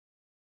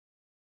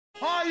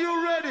Are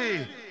you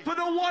ready for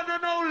the one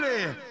and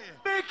only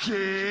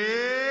Mickey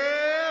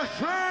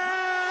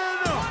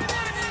Finn?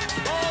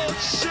 Oh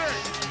shit!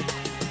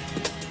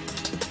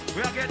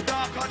 We are getting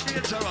dark and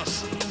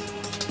dangerous.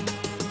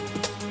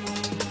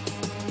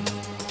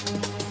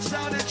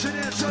 Sound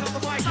engineer, turn on the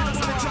mic and the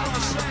monitor on the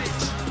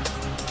stage.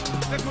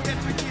 Let's go get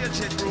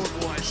engaging, road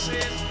boys.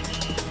 See?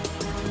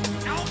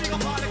 Now big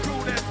up all the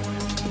crew then.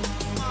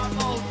 Come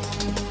on,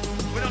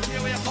 we don't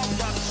care where you come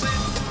from. See?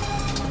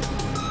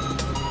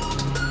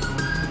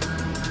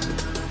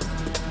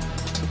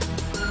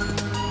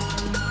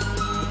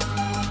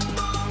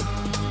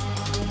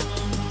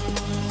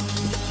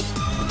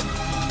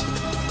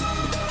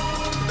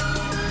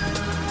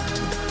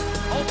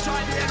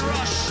 Tiny and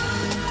rush.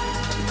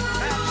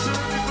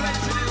 Absolutely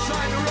blazing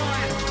inside the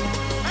ride.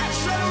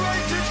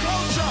 Accelerated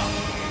culture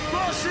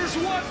versus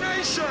One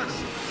Nation.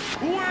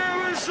 Where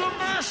is the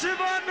massive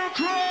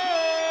undercrow?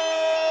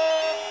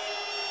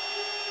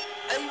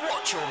 Hey,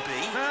 what, John B?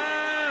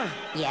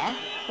 Yeah?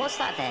 What's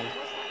that then?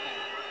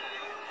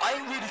 I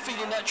ain't really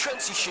feeling that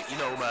trendy shit, you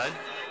know, man.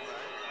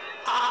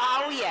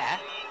 Oh, yeah?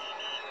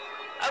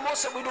 And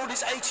what's up with all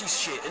this 80s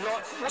shit? And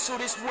like, what's all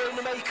this wearing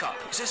the makeup?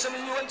 Is there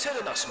something you ain't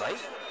telling us,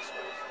 mate?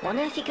 What on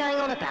earth are you going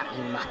on about,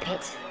 you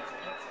muppet?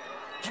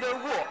 You know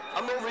what?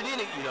 I'm not really in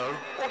it, you know.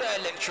 All that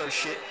electro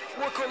shit.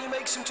 Why can't you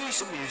make some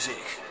decent music?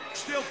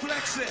 Still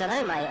flexing.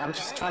 Dunno, mate. I'm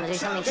just trying to do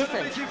something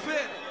different.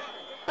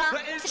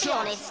 But, to be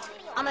honest,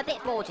 I'm a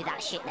bit bored with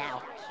that shit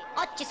now.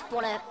 I just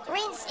want to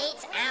rinse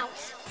it out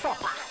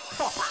proper.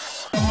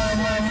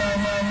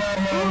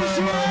 Who's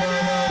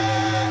ready?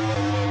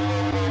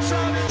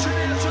 Sound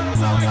engineer, turn on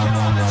the mic and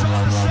the monitor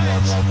on the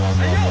stage.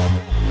 Hey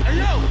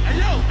yo!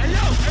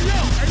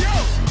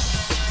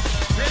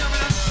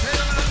 Phenomenon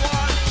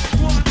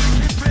one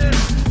wicked Finn,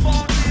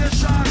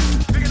 foundation,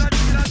 bigger than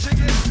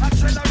chicken,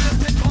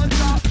 accelerated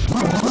culture.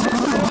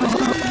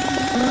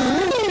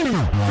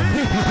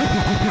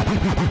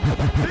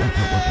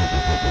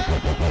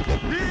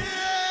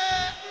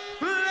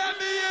 Let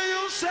me hear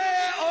you say,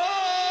 oh.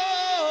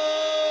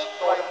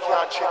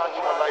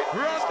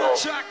 Run the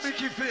track,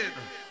 Mickey Finn.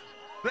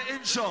 The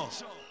intro,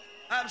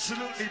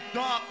 absolutely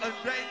dark and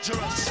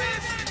dangerous.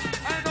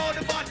 I know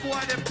the bad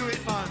boy them do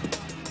it, man.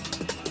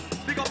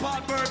 Big up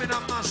all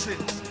Birmingham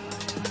massive.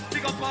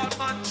 Big up all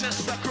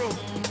Manchester crew.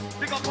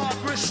 Big up all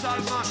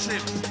Bristol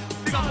massive.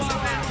 Big up all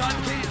Milton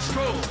Keynes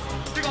crew.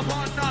 Big up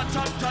all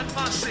Northampton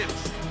massive.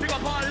 Big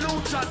up all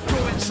Luton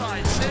crew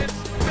inside. See?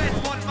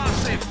 Bedford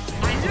massive.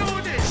 I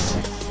knew this.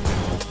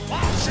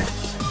 Watch it.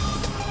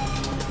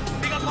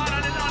 Big up all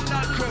of the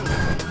London crew.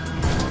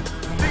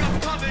 Big up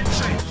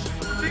Coventry.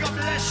 Big up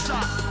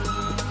Leicester.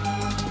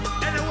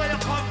 Anywhere you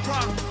come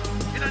from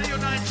in the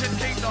United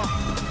Kingdom.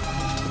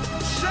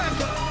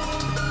 Circle.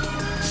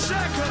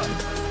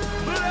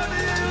 Let me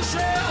hear you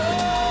say oh.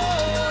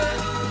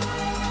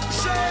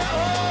 Say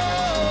oh.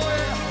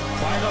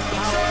 Find up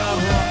power of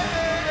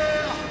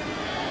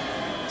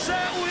Say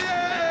oh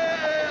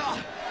yeah.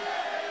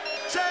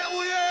 Say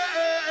oh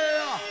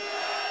yeah.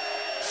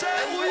 Say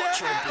oh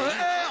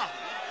yeah.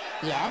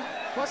 Yeah?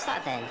 What's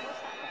that then?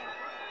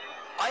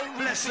 I ain't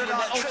really Blessed feeling are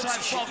that outside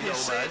trendy shit, you know,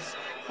 man.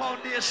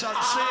 Foundation,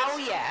 Oh,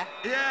 yeah?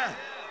 Yeah.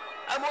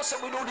 And what's up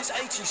with all this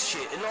 80s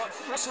shit? And like,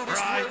 what's all this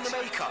wearing the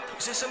makeup?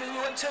 Is there something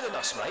you ain't telling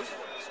us, mate?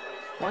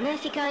 What on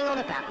earth are you going on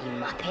about, you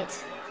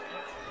muppet?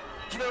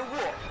 You know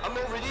what? I'm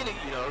not really in it,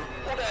 you know.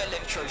 All that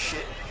electro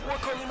shit. Why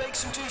can't you make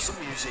some decent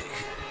music?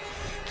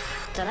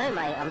 Dunno,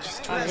 mate. I'm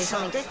just trying to do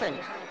something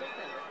different.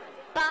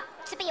 But,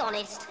 to be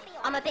honest,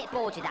 I'm a bit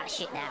bored with that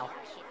shit now.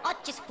 I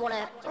just want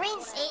to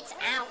rinse it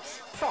out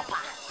proper.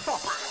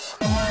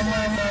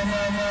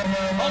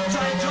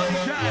 Uptight Johnny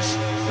Cash,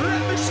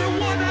 let me see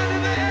one hand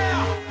in the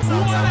air.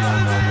 One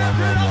hand in the air,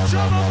 get up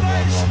drummer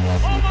bass.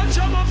 Oh my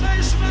drummer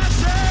bass,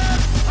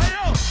 massive. Hey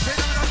yo,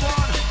 phenomenon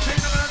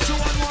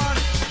one,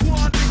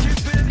 one wicked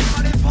Finn,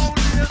 and the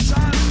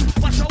foundation.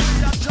 Watch how we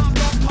have jumped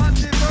up on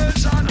the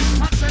version.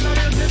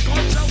 Accelerated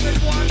culture with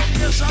One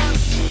Nation.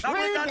 Now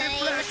we got the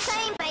flex.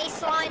 Same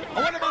baseline.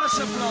 I want to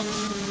massive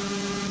vlogs.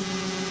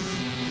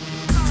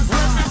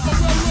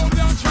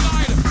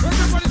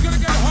 Everybody's gonna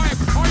get hype.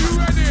 Are you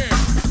ready?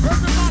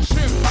 Every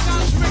massive,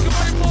 dance, make your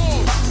body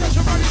move. Get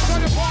your body to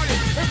the party.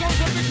 Here goes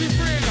the Mickey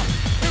Finn.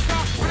 Here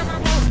comes, whenever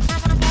the move.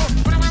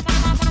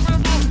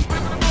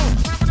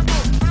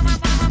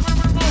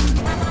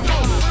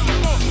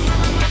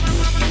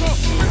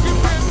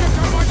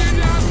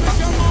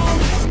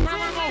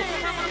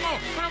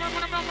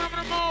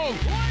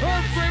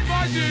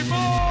 Everybody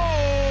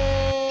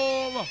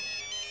move!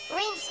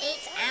 Rinse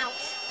it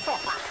out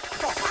proper.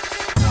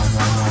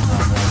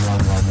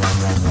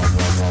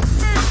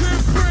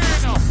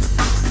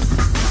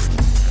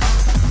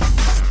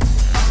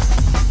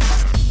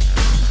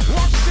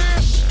 Watch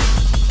this!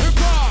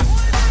 Look on!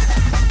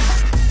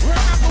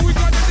 Remember, we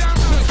got the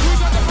dancers, we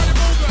got the body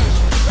movers.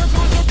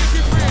 Everyone's on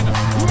Mickey Finn.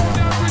 Roll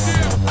down with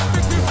him,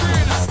 Mickey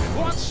Finn.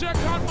 1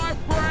 second, my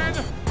friend.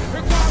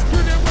 Look on,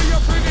 get in where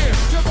you're pretty.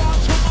 Give on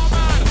to my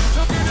man.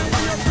 Now get in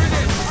where you're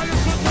pretty. I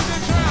listen to the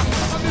jam.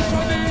 I listen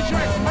to the DJ.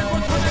 I go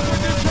to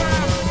the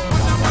jam.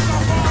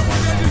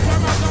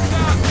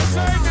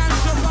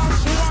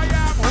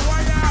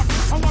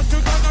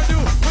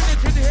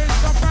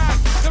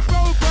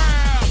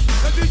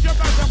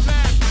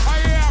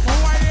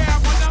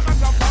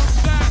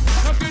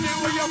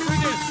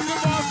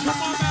 Give up to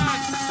my man.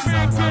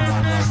 Big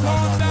things,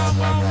 calm down,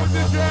 well with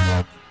the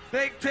jam.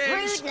 Big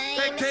things, Rude name,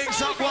 big things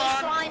same up face,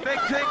 one, fine.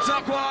 big things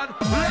up one.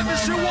 Let me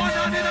see one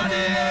hand in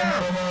the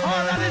air.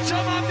 All of the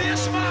drum of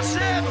this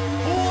massive.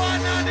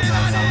 One hand in the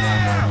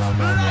air.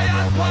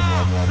 Lion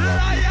paw,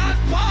 lion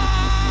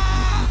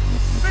paw.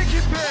 Make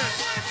it big.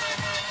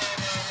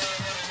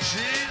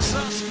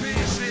 Jesus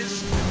pieces.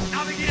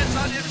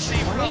 Navigator MC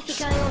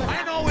Flux.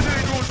 I know we're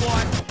doing good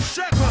one.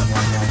 Second.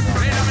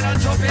 Wait a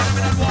minute, jump in a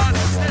minute one.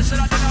 Listen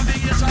to the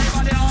navigator,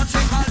 everybody all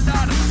take all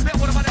down. Make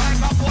one of the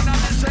microphone and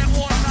they say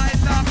all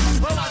night long.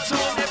 Well, what's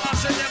all them and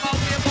say them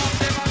out, give up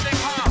them and they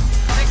come.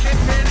 They keep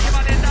paying him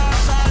and they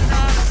dance all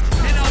down.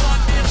 In a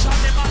one nation,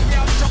 they must be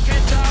out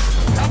chucking jam.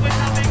 And we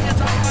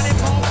navigator, everybody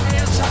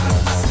foundation.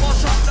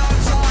 What's up,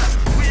 dance on?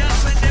 We are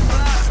sending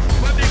plan.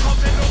 When we come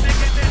to do, we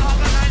get the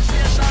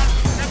organization.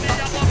 Then we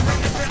have a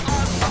bring it to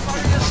all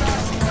separation.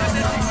 And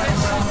then we can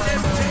stop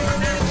them, take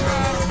their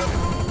drum.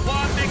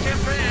 One make it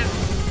friend.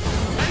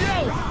 Hey yo!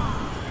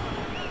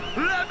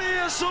 Let me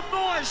hear some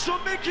noise so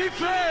Mickey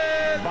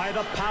Finn. By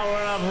the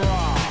power of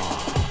Raw.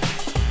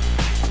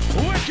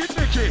 Wicked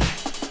Mickey.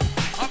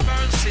 Have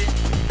mercy.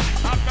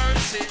 Have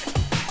mercy.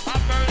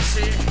 Have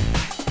mercy.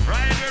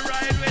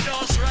 Ride with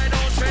us, ride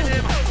out with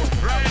him.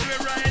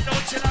 Ride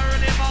out till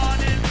early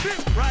morning.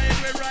 Ride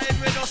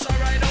with us,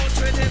 ride out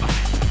with him.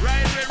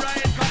 Ride,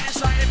 cause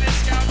it's a heavy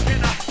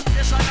scamping.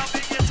 It's a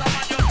navigator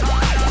man, you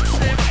talk and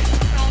slim.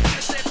 No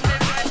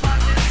discipline, right on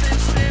the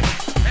system.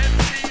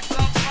 MC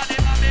Flux, man,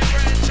 him and me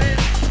branches.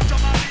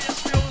 Drum and bass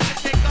music,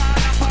 they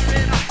gone up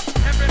arena.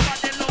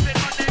 Everybody love it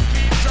when they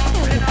keep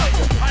jumping up.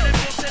 And they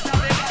both sit down,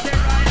 they got the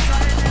right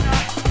side in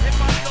up. If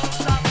I don't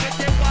stop with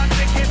the one,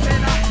 they keep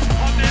in up.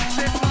 On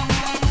MC Flux,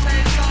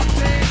 say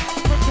something.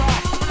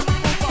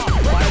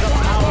 By the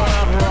power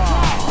of Raw.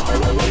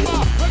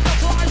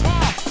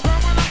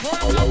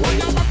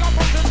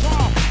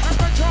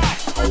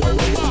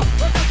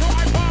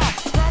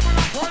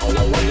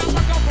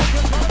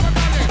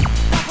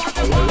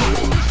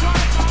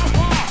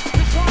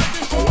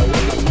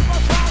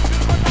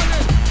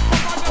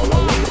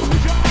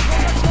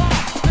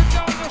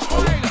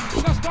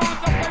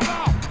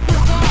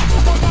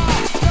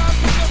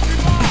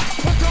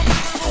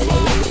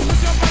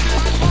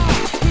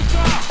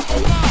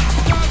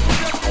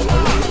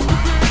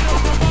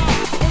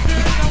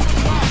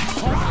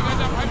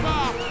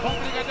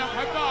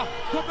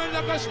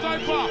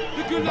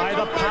 By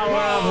the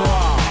power of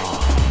Raw.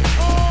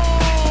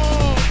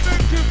 Oh,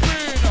 make it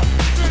feel,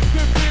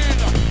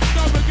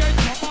 navigate,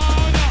 come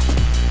on.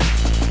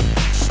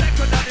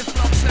 Second at the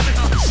Flux, let me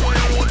not show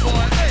you old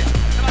boy. Hey,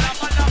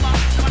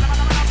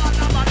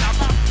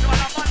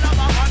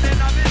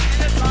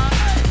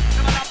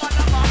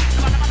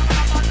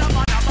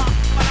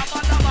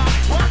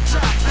 watch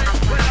out, hey,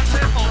 when I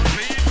take on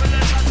people,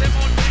 let's take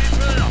on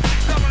people. No,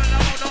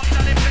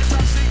 in the place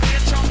I'm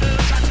singing, jungle,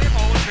 chat him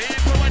on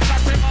people, when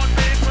chat him on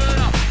people.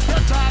 You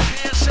talk me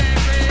a shame,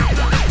 baby,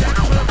 chat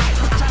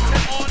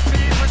him on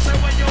people, say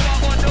when you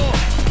want to do.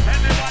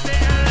 Everybody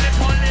in the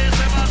police,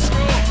 they must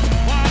screw.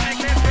 Wanna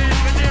make it fit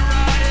with the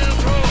royal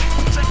crew.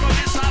 Say come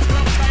this and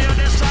Flux, guy on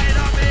the side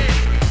of me.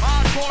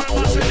 Hardcore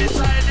was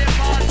inside the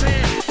party.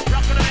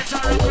 Rock the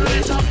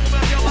meter, move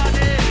up your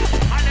body.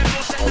 And them go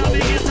say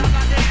navigator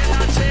got the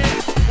energy.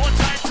 One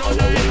time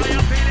tonight, how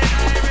you feeling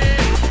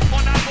irate?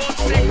 On a good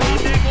stick on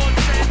the good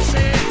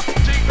sensei.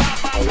 Drink a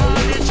back on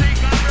the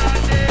drink a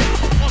brandy.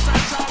 Must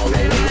have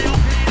champagne, how you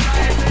feeling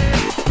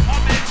irate?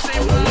 I'm MC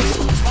Flux,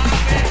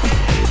 spaghetti.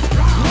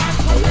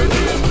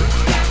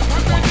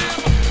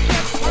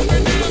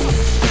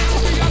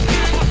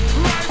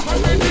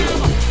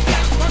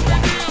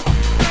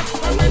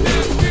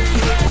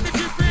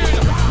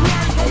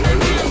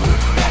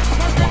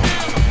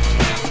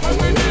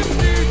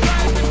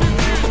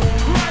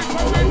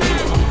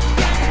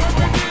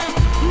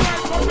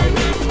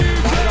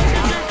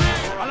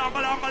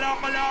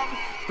 Along.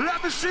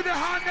 Let me see the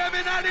hand them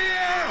in the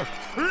air.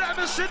 Let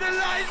me see the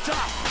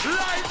lighter.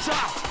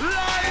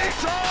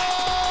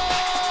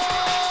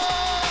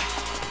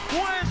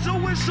 Where's the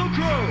whistle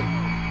crew?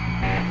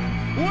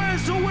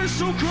 Where's the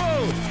whistle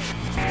crew?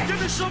 Give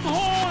me some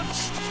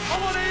horns. I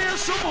want to hear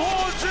some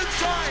horns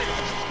inside.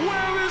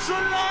 Where is the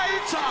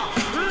lighter?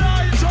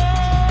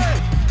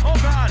 Oh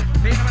God.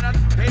 Pay them in.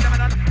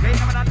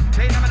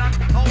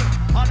 Oh,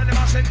 all of them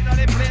are sitting on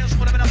the place.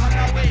 Put them in a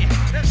hand away.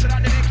 They should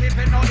have been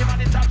keeping all the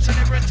money top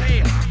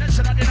celebrity. They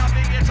should have been a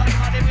big hit on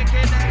the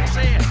wicked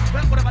MC.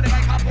 Well, put them on the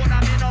microphone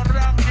and me no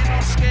wrong, me no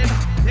skin.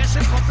 Yes,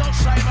 it comes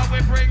outside but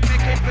we bring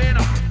Mickey Finn.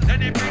 Then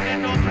they bring it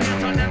no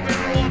plate and then we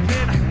rope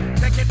in.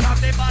 Take it from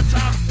the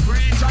bottom,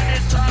 reach on the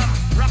top.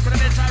 Rock the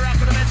meter, rock.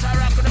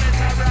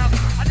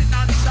 And it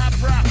non-stop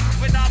rock.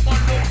 We not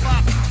one look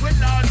back. We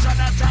launch on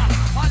the top.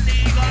 A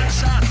legal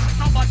shot.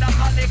 No matter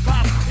call the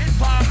cop.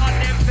 Inform on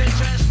them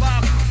bitches back.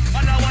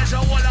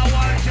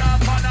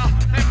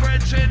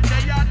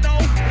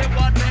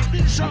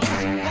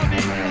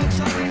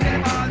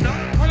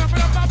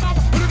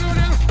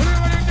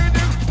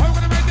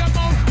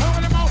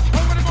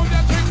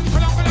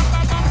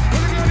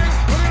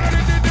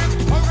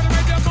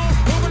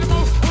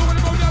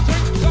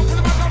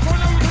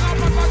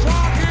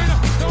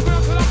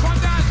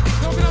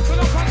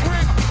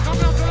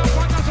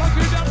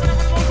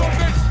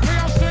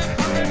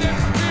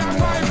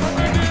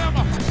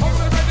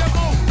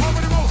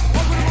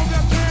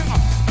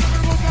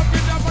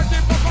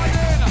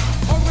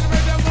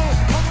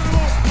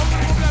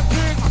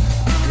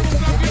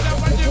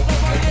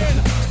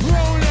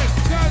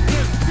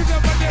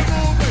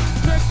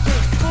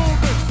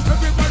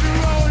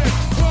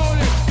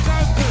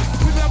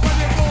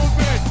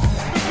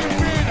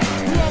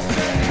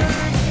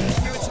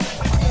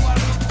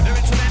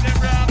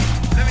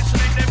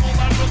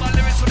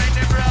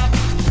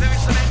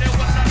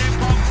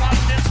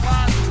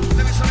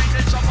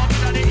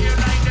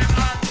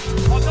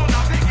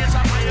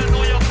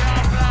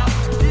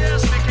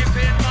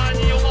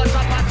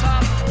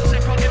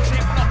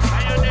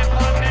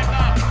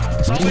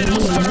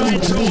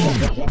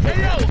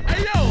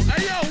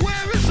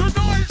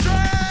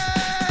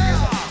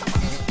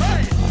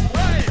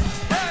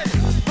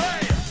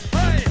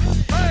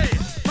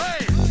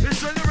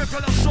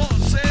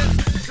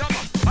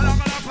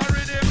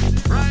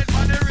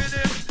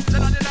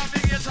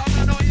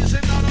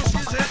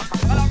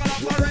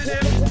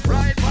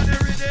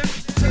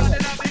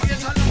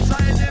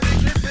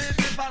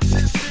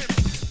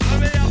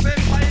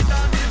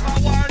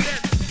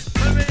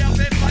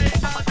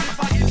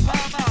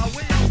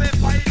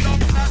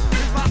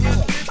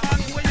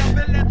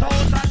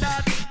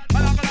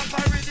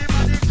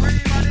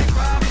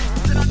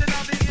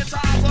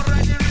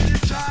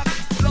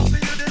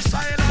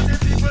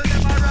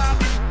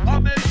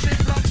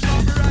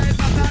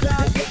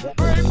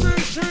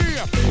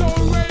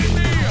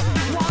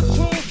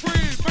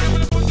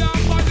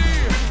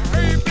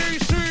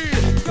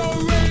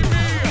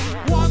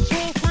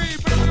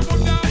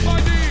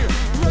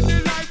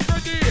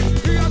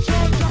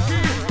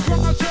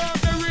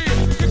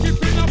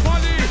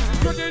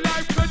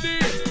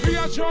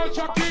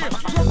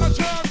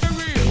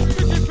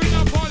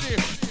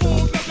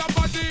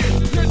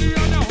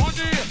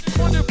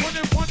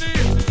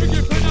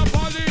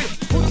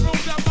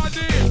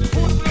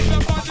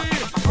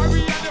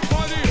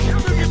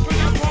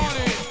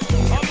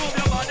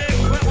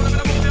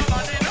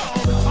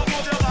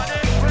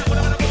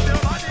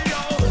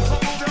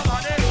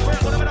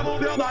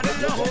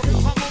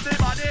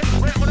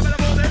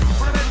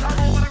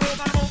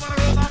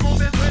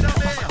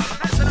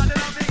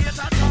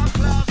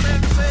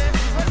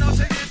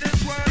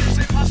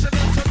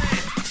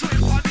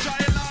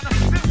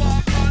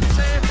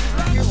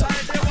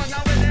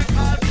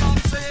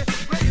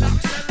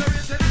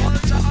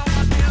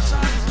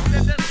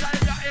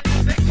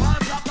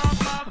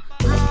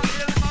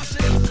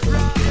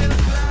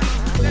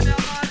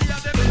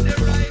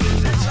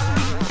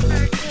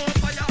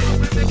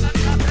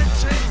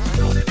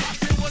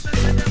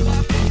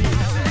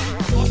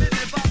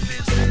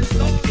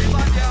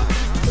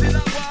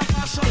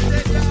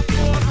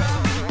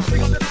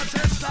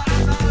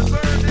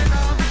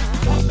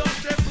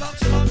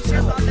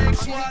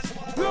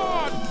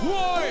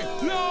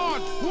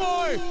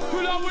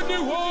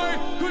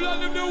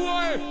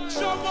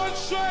 Someone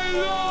say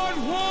Lord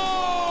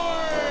Boy!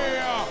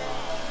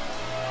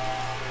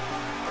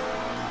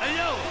 Hey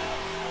yo,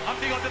 I'm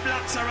big on the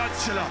black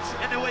tarantula.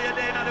 Anyway you're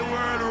there in the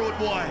world, road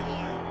boy.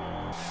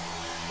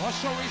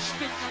 That's how we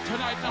stick them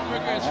tonight,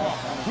 navigator.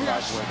 We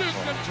are stick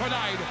them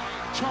tonight,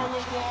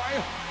 Charo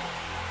Boy.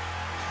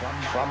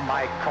 From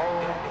my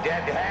cold,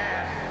 dead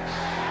hands.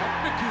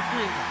 Mickey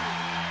Finn.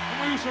 And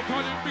we used to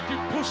call him Mickey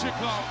Pussy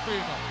Clown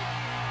Finn.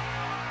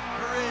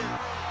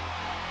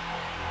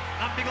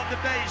 I'm big on the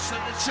bass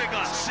and the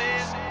trigger, see?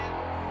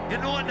 You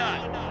know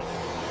that?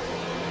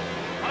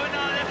 I'm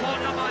not left out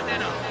the man, you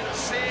know.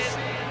 See?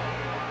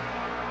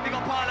 Big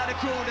up all of the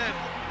crew, them.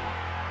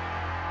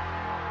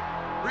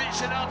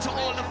 Reaching out to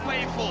all the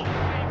faithful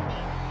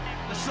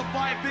that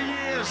survived the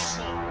years.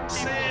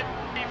 See?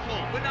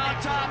 We're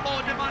not talking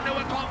about the man that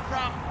we come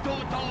from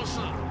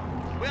 2000.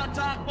 We are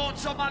talking about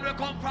someone who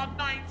come from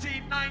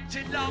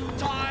 1990, long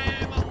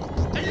time.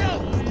 Hey yo!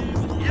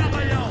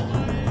 Yabba yo!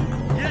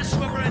 Yes,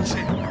 we're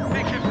Richie.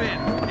 Make it fit.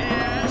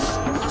 Yes, I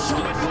saw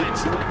it do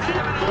it. Hey,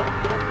 you know.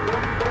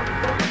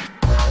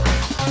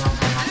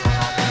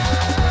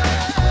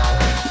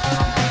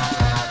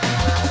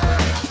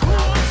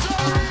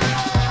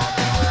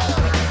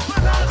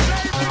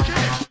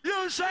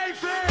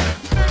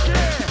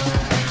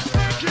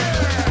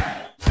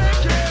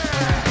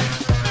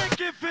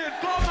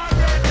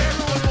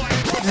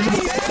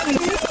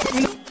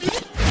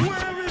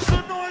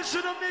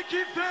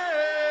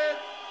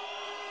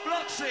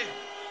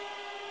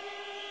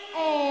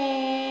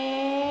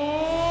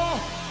 Oh,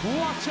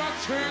 what a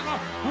thing!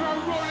 We are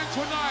rolling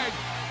tonight.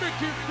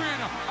 Mickey Finn,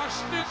 I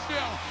snitch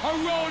them, I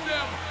roll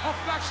them, I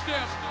flash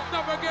them.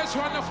 Never gets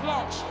on the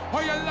flocks. How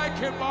you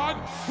like it, man?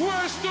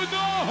 Where's the noise?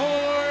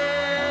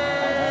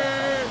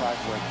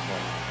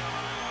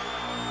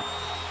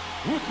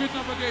 Wicked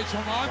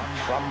navigator, man.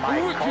 From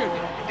my Wicked.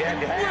 cold,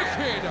 dead hands.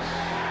 Wicked.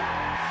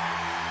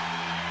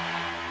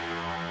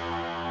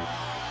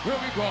 Here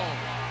we go.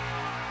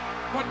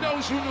 For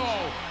those who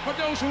know, for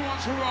those who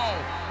want to roll,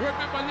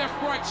 remember left,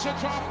 right,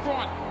 center, up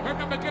front.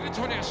 Remember get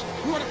into this.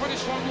 You ready for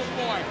this one, good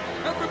boy?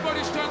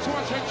 Everybody stand to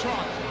attention.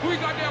 We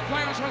got their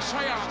players on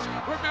science.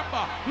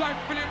 Remember, life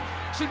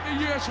films in the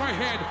years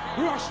ahead.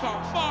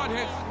 Rasta,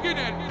 Bardhead,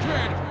 Skinhead,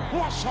 Dread.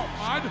 What's up,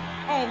 man?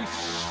 Oh,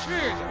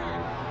 shit.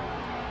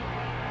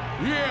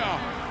 Yeah,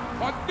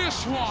 on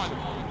this one,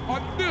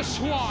 on this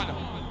one,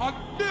 on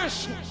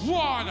this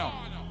one.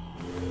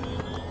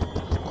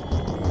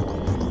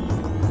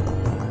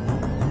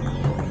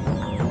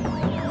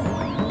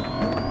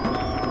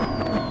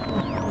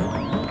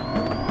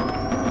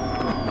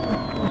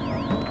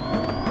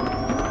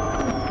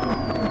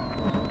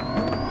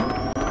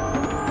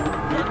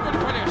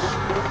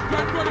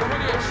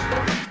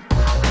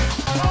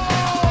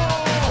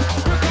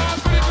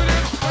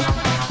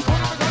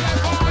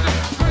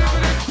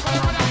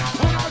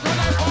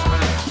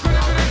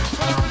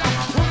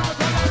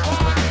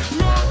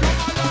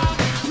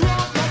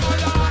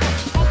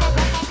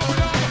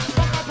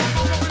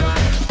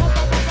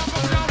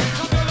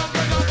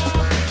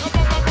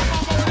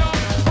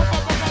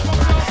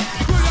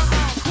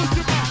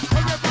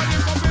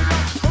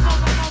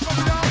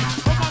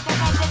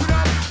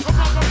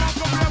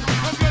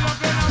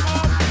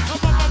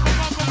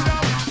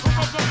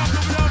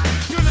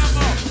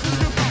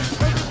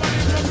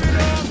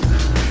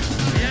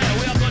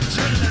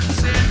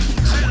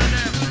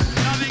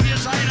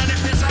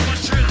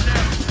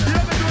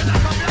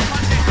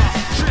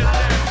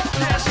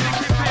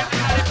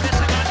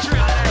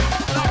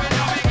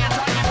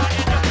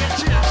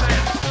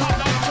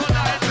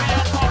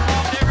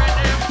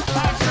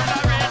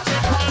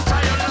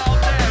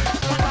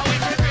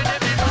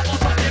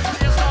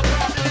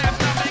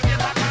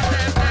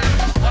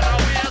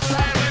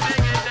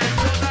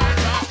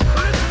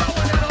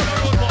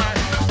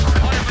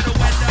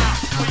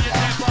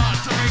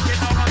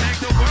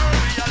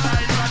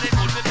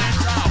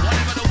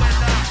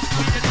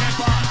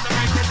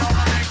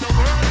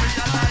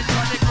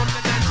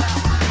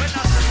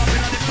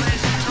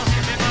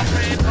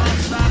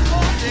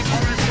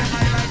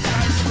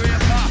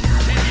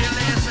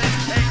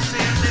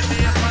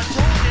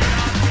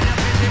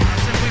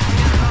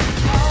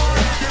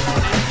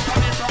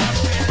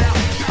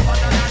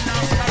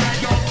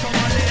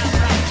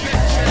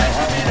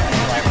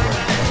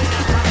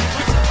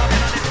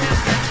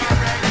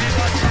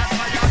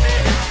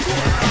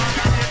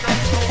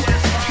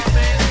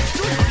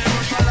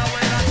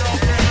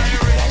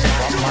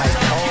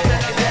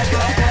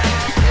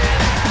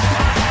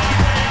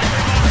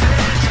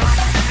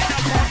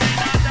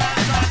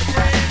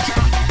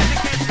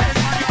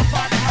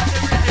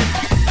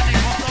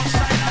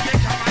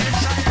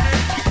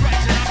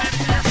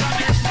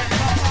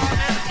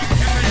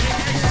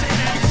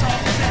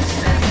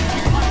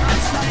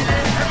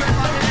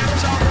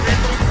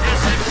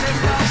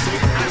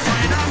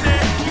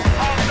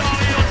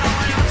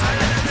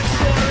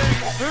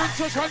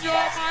 Just when your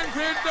man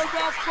with the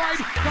rough ride,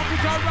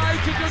 capital right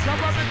to the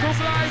government of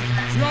life.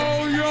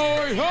 Yo, yo,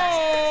 yo!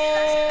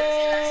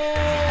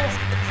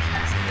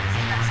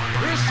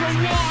 It's a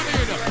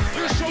warning!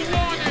 It's a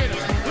warning!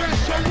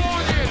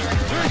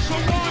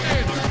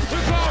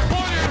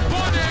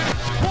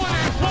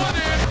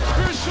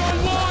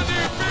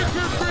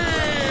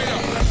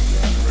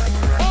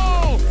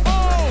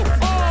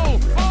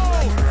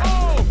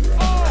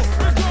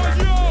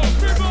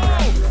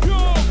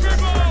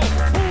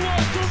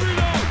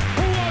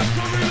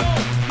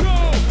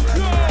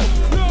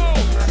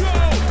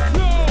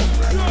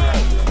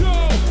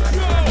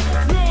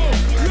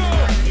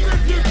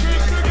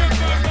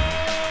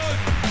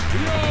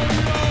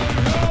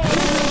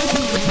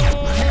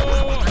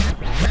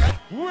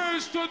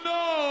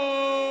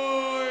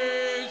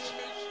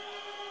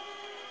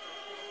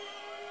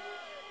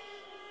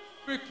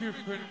 Mickey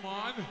Finn,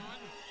 man.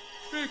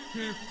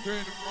 Mickey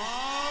Finn,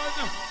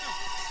 man.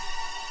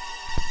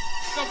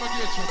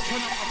 Navigation,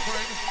 turn up, my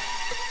friend.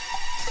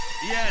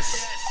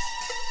 Yes.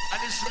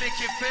 And it's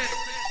Mickey Finn.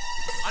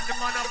 And the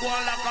man of go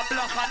like a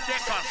block and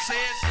decker, see?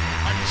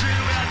 And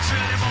drill we are drill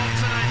them out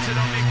tonight, you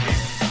know, Mickey.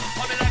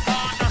 Coming like a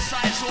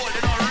undersized hole,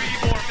 you know,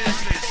 reborn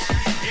business.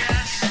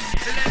 Yes,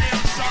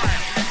 millennium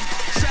style.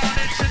 Sound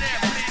engineer,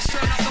 please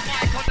turn up the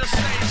mic on the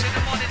stage in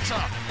the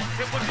monitor.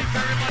 It would be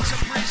very much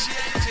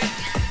appreciated.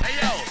 Hey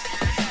yo,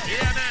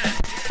 yeah man.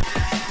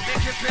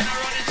 Mickey Finn are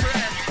running to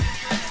it.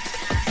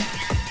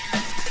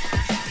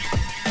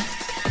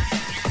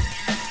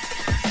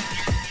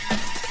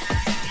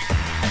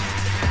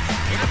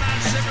 With a man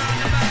simmer on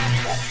the back.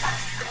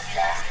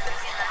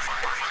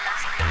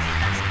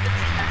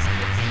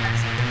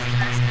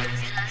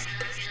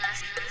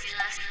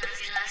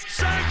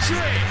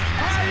 Sanctuary,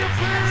 how you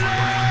feeling?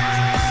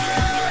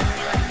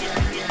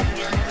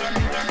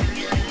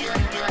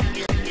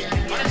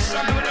 I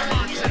started with a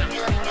mountain.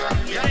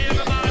 Yeah, you hear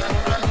me, man?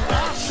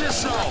 What's this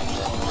song?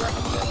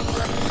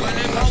 Well,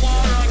 if I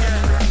war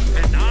again,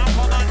 and now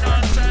come and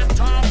dance and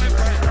talk me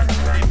friend.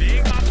 The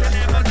big man can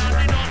never done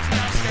the dirty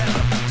asking.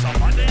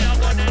 Somebody are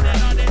gonna do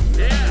it.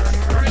 Yeah,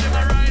 rhythm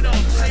a ride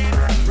out, see?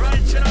 Right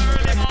in the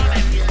early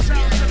morning.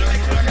 Sounds of the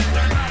Mickey Finn and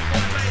bad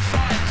boy bass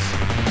lines.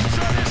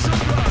 So listen,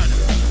 blood.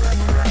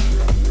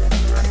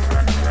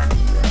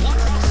 What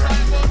a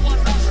style, bud,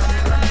 what a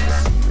style, nice.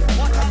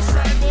 What a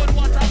style, bud,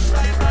 what a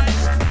style,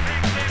 nice.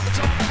 Make them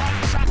jump and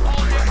shout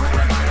all the cool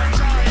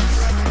energize.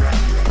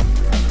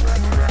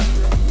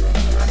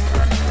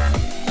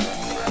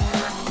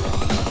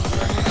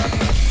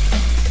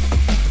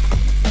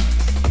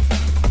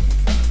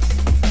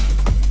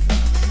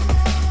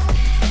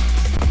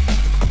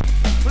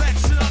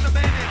 Flexing on the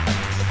baby.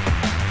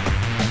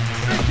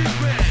 Mickey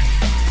Finn.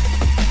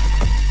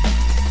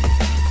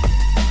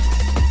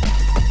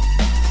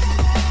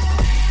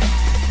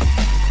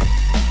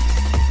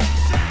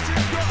 Set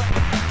it up.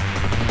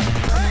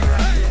 Hey,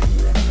 hey.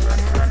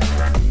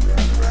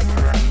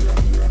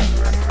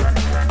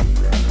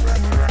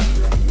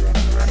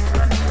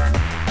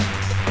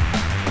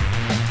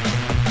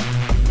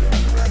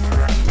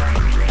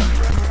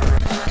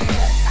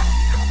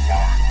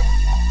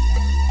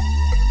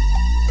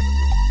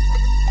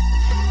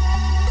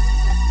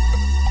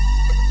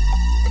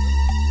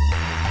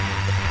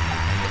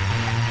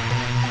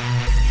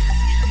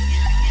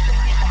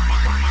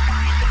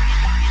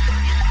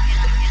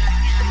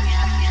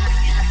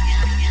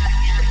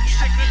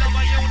 Signal of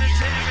a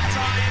unity every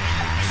time.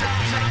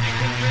 Sounds of the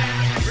Mickey Finn.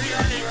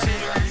 Reality.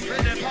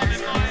 Rhythm on the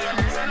mind.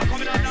 Now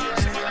coming on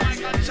dancing on the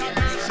mic and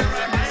chambers.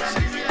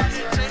 Realizing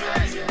reality.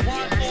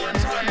 One more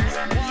time.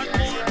 One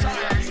more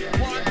time.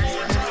 One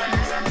more time.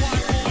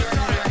 One more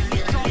time.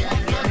 Jump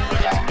up your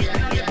night. In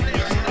the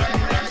place. In the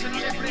place. In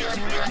the place.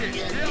 Mickey.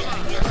 Yeah,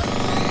 man.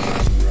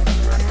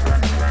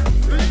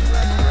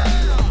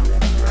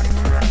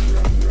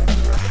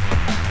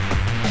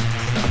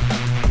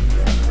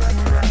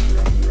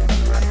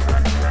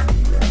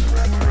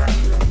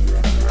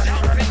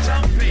 Jumpy,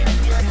 jumpy.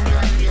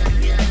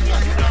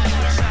 You know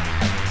what's up.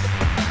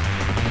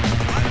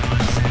 I want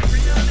to see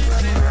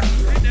reality.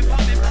 Rhythm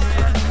on the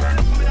mind.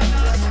 Now coming on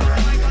dancing on the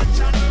mic and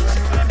chambers.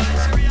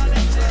 Realizing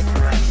reality.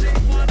 Sing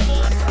one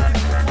more time.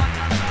 One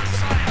dance on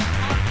side.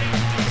 One thing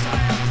on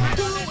side.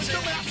 Do it with the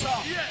matter.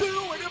 Yeah. Do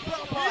it with the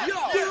proper.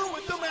 Yeah. Do it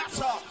with the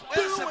matter.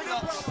 Do it with the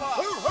proper.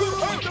 Do it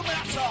with the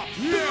matter.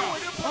 Yeah,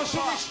 that's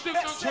what we're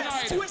sticking on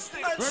tonight.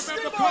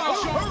 Remember, Carl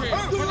Shopping.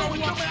 When I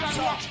watch that,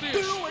 watch this.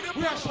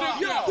 We are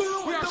sticking.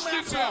 We are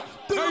sticking.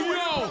 Hey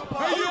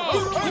yo,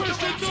 where's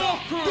the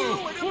North crew?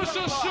 Where's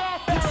the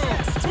South crew?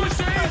 Where's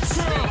the East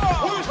crew?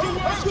 Where's the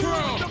West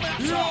crew?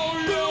 Yo,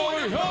 yo,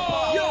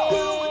 yo. Do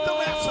it with the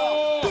matter.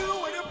 Do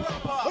it with the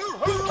proper.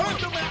 Do it with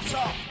the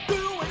matter. Do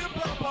it with the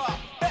proper.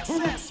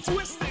 SS,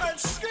 twist and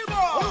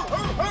skimmer.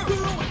 Do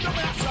it with the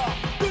matter.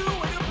 Do it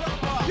with the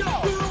proper. Do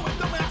it with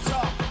the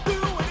matter. Do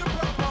it with the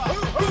proper. Do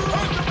it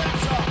with the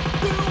matter.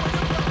 Do it with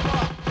the proper.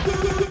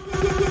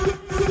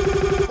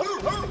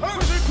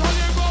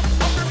 Physically rough,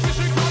 I've been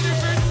physically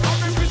fit. I've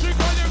been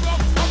physically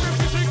rough, I've been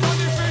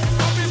physically fit.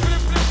 I've been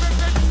flip, flip, flip,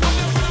 flip. I've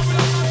been flip,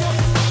 flip, flip, flip.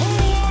 Who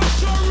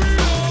wants a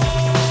real?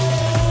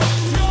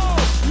 Yo,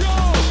 yo,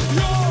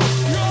 yo, yo,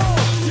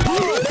 yo,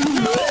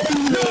 yo,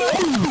 yo.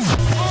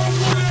 I'm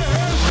gonna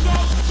hear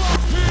some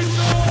fucking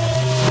noise.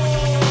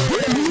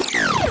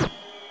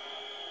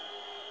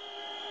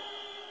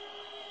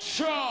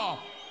 Sure,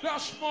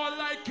 that's more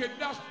like it.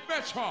 That's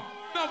better.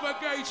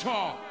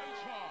 Navigator.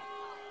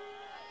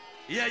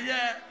 Yeah,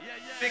 yeah.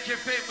 Mickey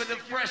Finn with the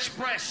fresh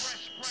press.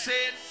 See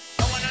it?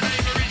 I want to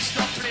name a reach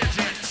top players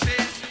yet. See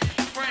it?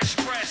 Fresh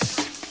press.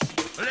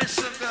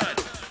 Listen good.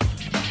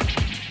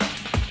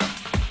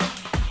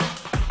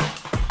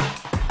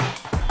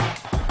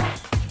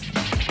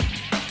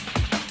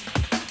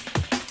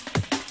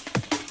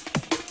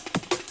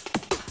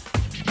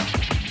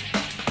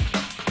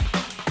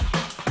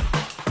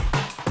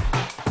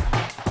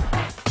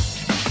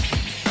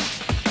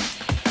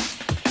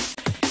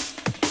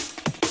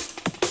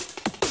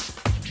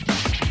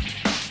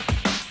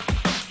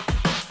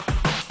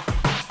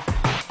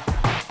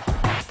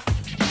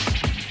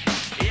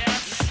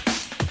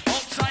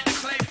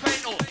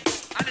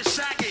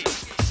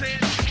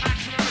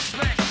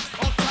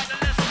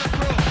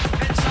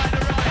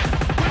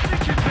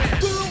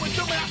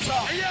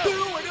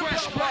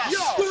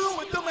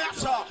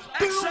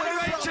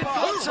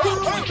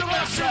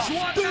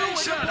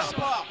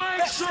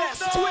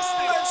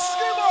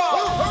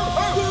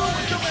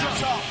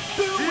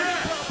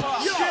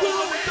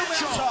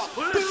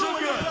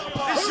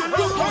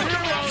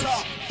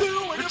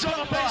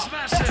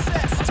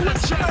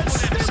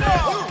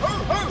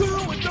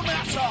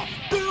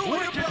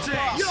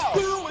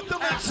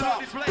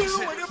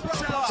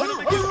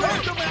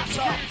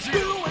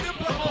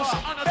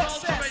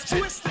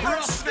 twist it,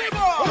 roughneck, skip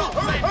not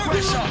play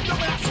pressure.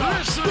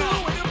 Listen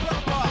up.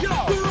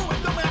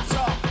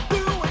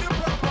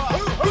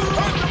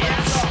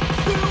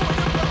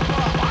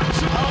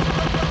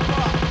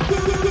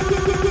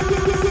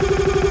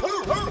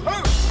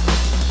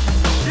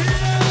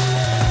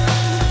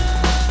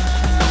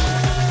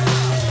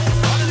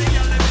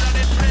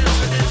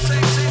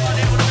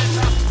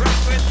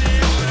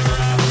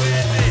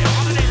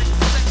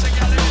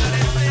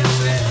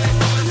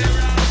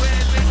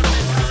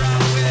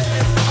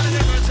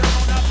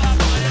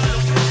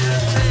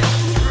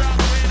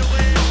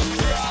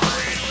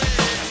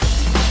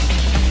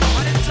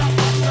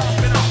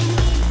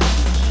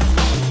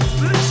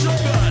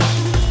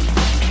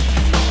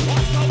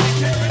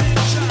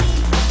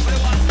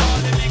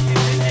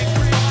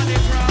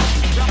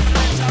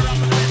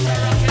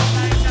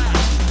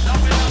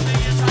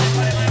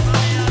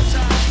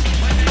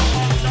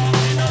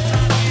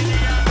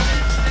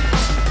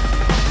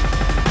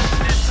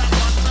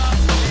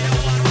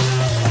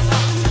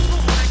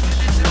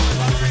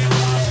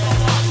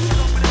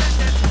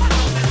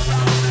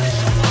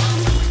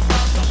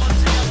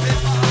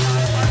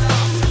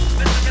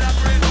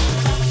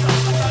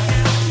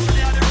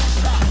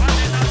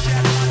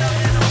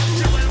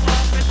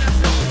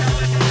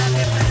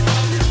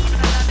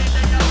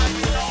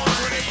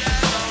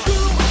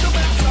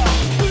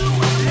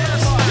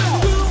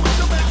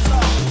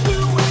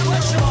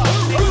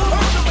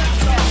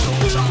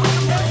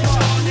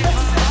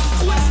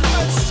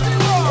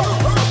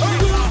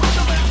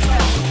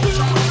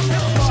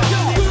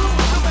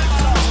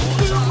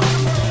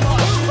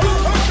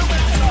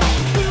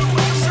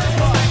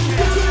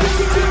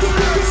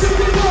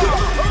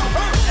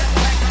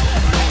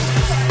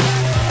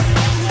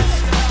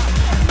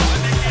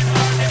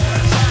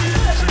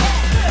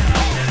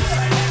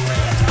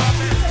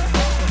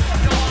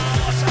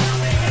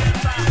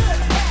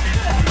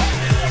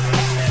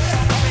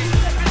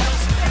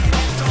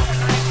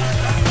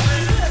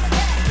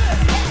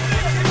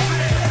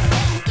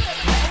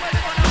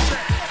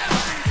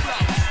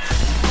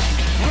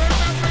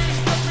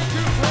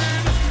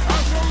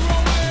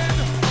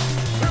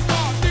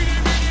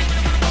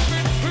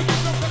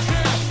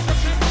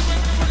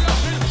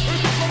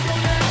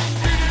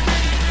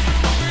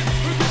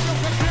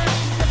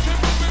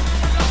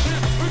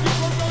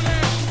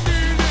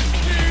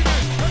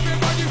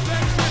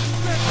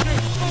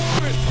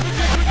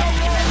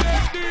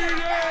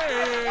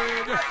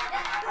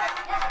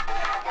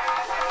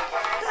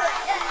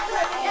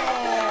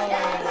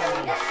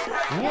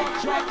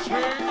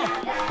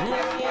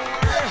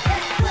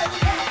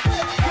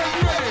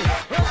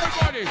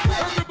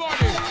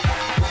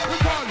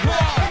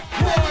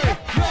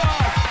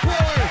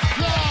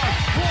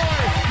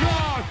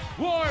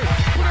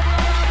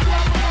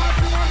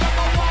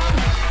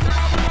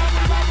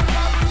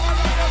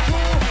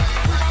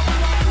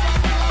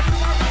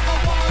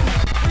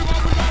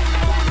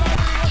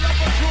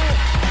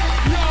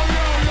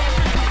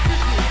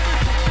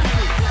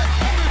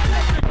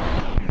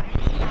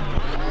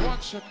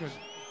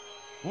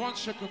 One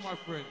second, my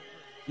friend.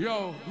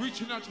 Yo,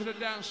 reaching out to the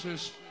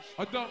dancers.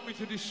 I don't mean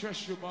to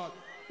distress you, but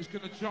it's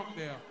gonna jump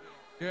there.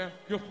 Yeah,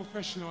 you're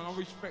professional and I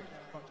respect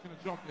that, but it's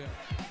gonna jump there.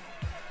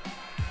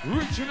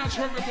 Reaching out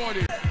to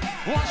everybody.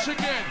 Once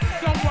again,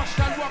 don't watch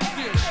that, watch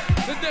this.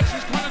 The next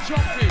is kind of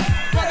jumpy.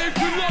 But if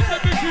you love the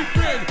Mickey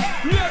Finn,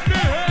 let me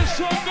hear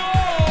some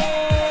noise.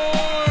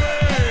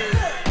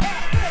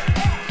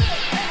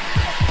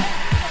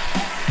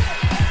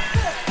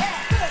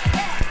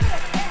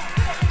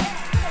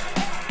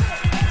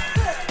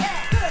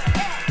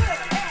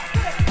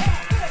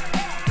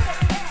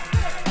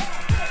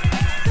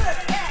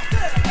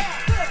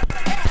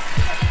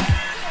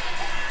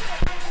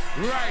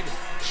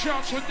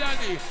 Shout to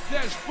Danny,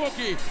 there's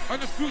Boogie, and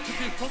the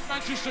fugitive from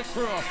Manchester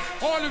Crew.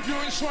 All of you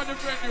inside the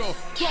venue,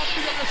 drop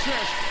the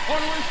MSS,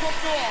 all the way from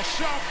north,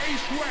 south,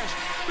 east, west,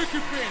 Mickey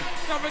Finn,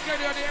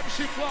 navigating on the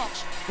MC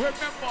Clocks.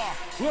 Remember,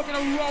 we're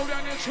gonna roll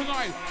down here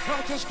tonight,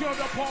 help us scale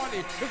the party,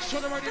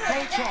 accelerate the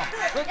culture.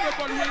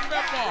 Everybody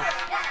remember,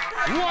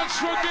 once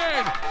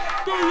again,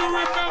 do you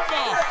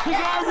remember? Cause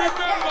I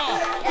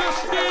remember the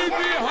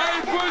Stevie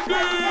Hyper D.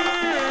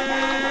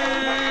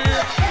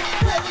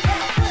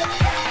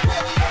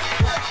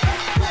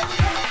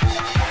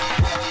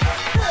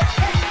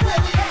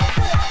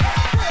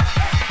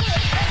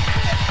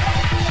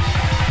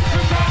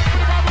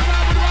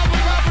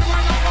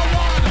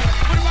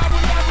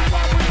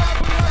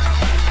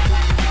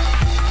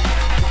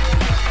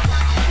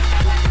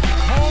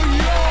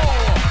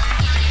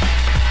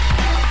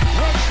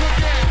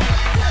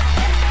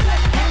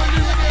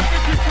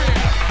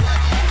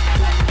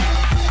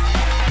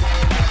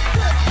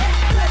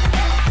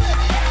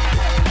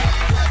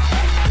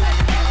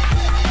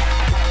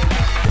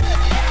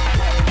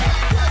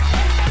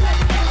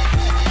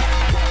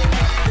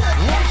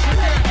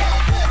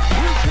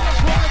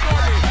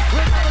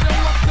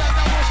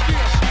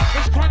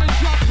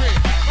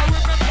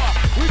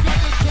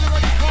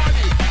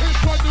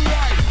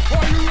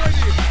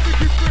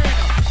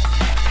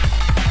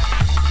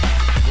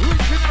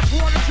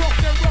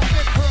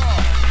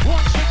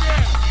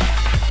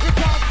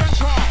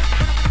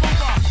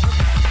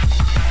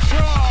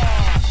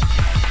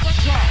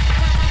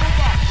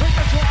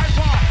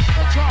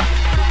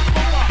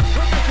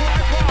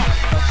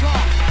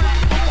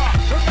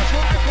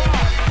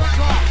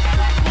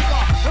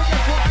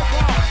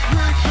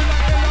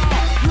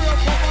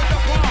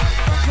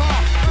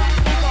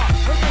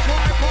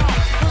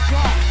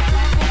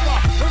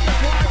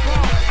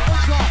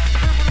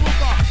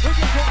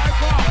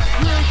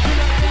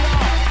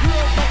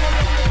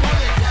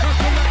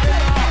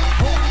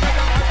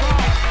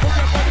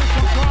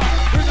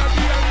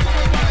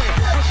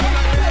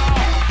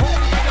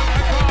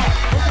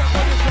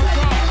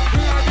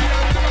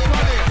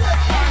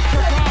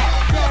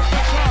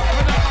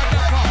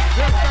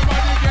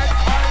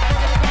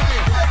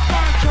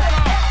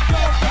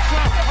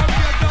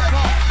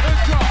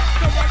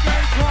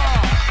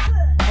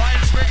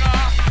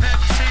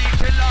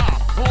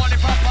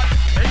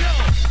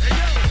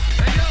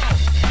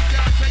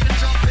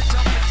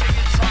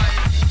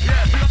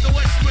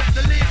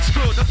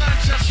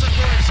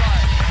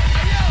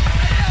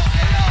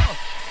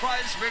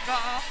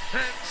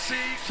 MC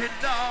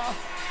Kidna.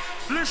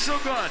 Listen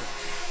good.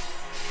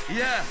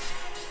 Yeah.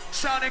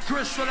 Sounding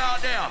crystal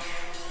out there.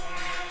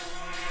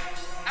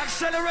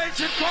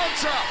 Accelerated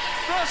culture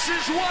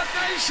versus One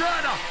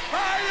Nation.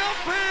 How you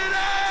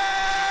feeling?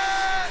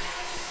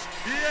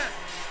 Yeah.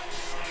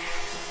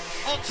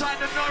 Outside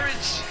the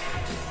Norwich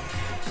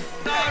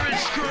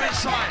crew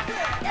inside.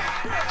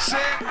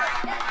 See?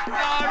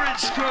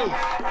 Norwich crew.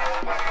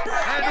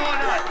 They know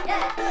that.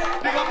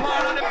 Big up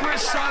all of the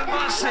Bristol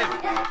massive.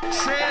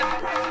 See?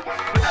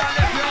 But now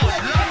left you out.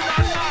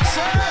 London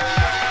massive.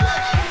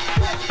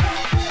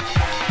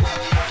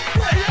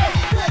 Hey yo.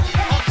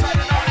 Outside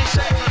the Norwich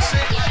sector,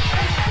 see?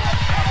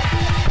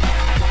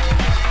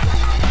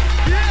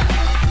 Yeah.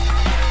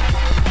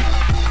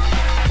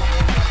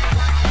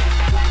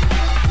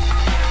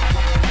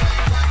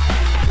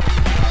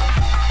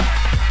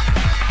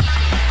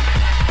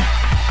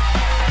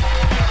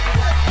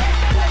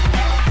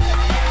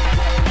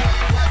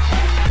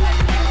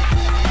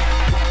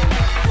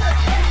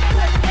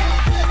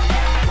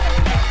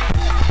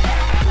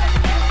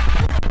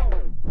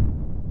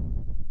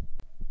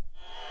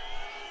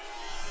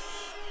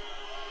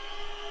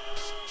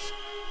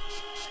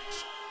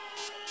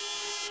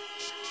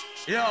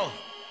 Yo,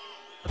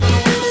 I don't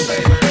know what to say,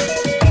 man.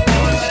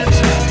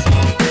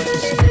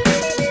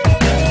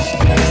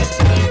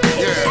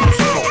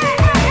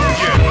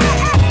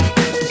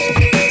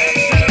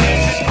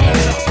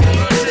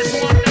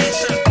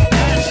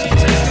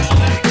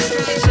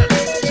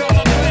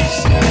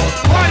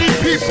 Party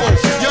people,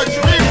 your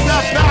dreams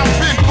have now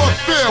been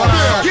fulfilled.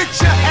 Get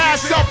your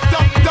ass up,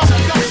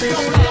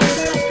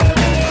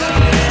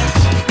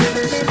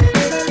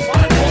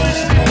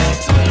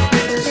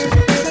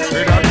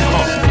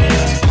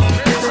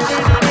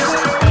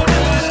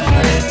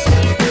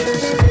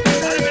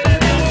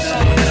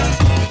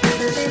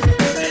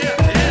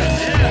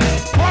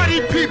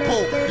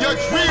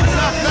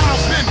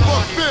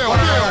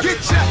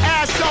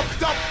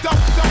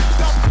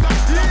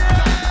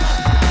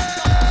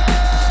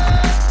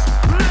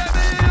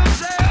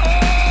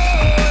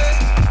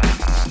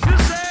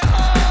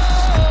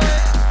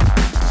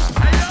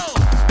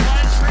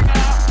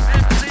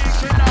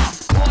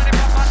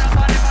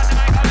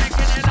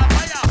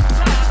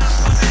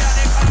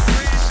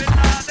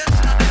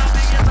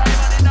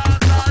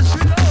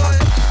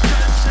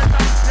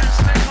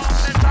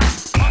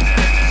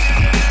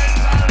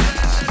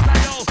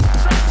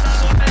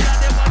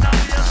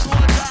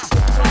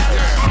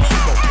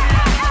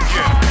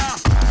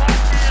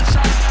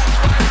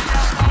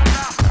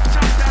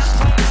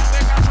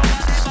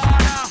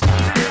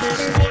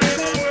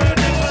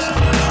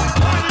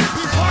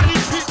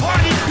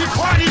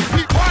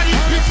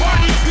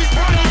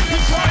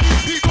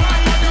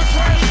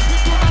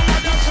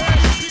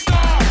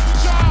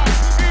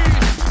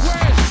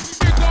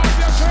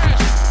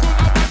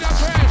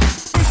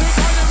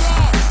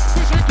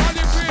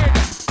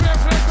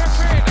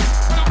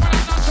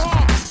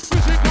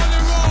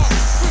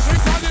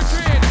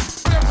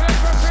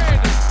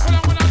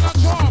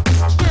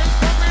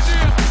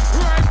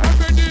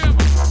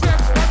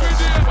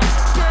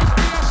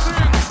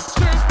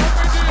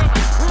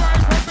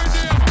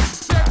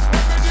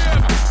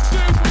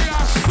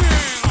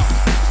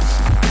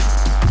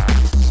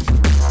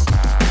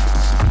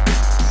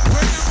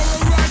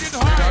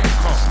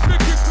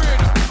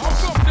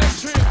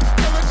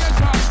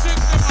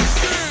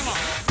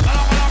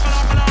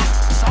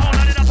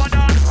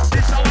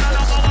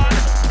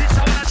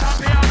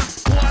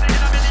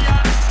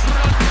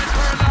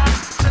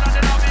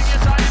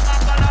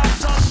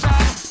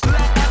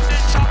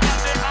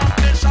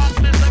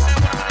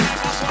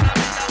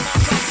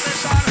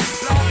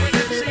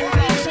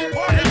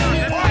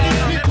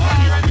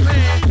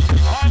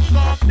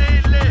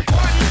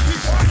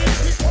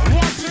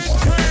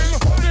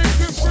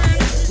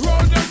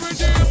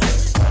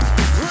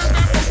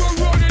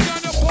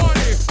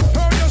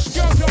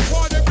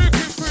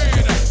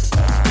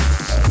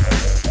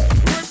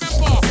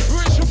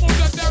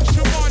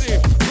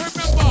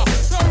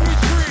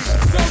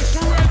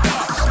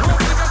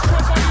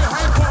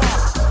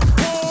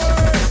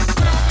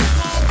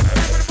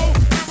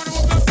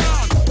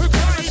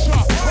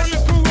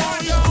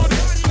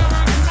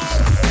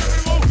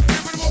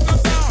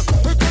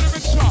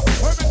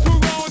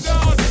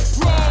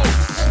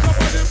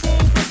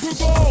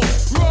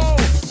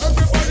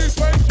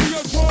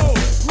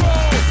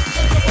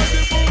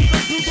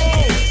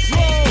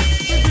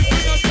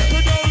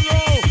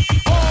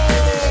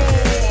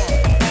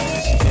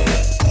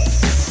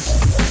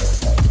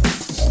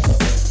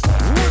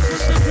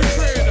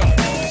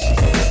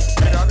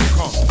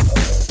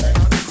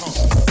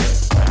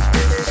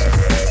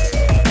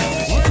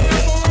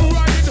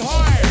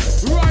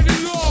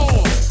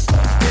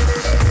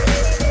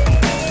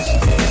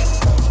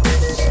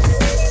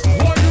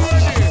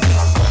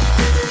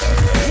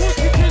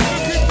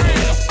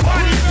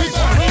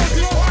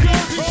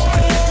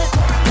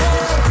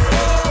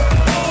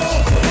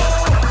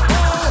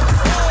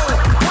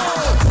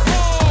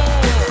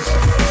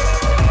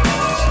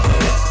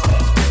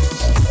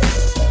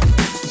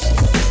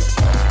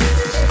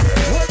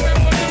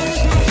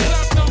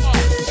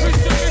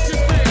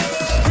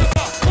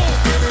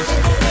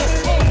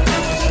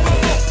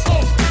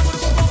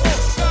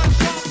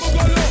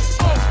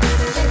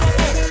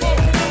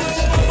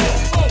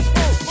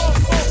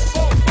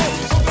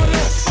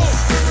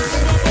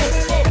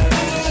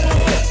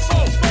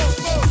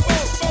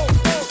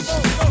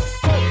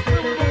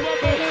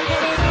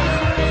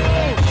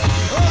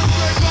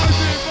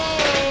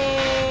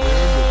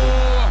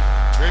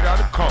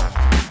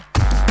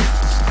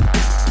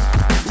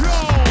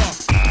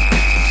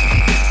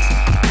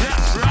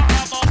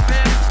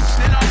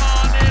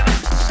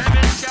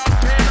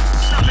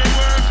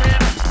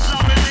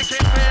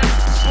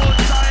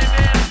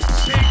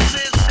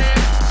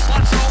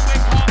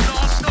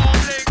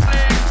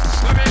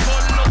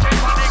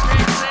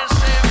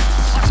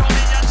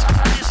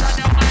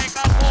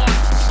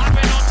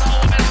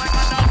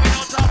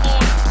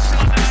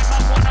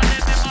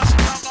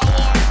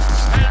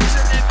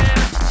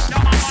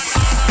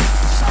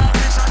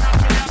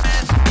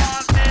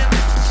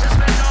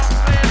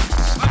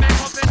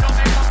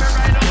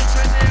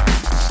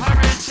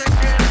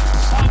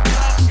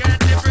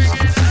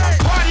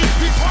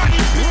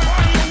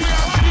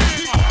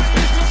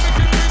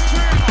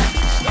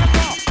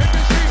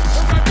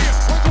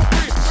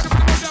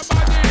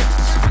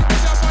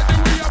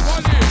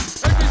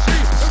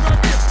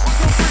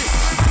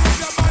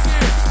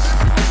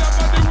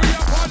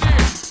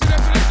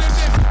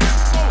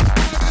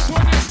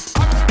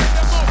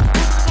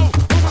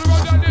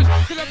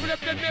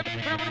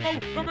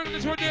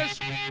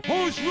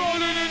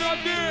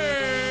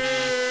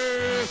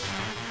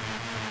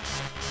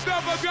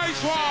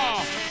 nice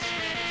one.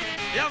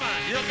 Yeah,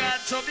 man, you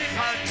got to be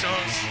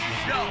conscious.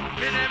 Yo,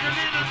 in every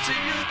little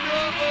thing you do,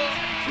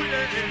 we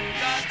got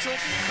to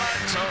be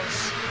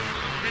conscious.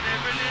 In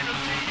every little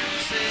thing you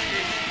say.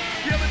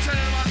 You ever tell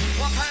them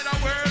what kind of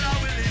world are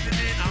we living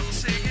in? I'm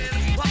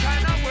singing. What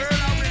kind of world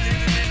are we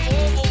living in?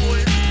 Oh,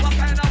 boy. What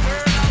kind of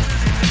world are we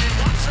living in?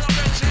 What's up,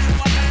 bitches?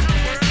 What kind of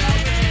world are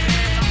we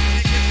living in? I'm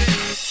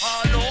thinking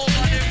all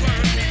over the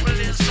world, people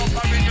in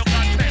suffering. You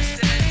got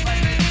pestilence,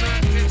 violence,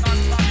 earthquake,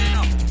 and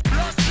famine.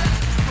 Bloodshed,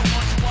 too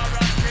much war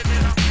and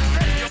killing.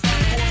 Then you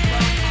got war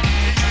from man,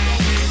 the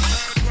heroin,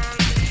 third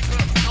world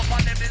people. Enough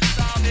of them is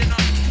starving.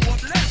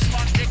 Homeless,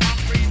 but they can't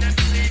breathe them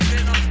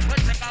sleeping.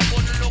 Let's take a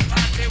good look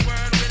at the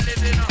world we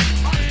live in.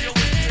 And you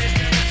will see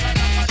there is a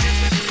lot of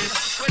discipline.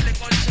 When the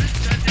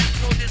constitution, them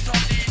do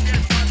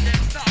disobedience, but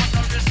them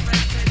not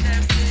respecting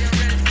them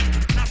parents.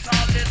 Not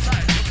all the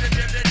time, you can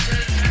give the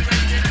children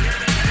when they hear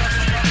it.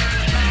 Just a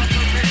problem, not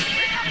to be.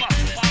 Remember,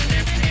 what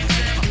them teach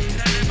them,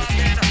 tell them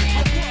again.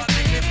 How poor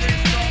they give them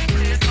some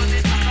place, and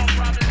it's no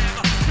problem.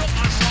 You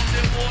mash up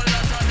the whole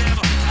lot of them.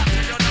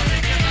 Until you know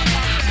they get a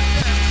problem.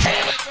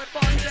 Every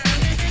bun them,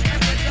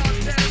 every dog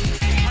them.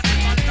 And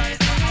if I die,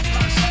 it's a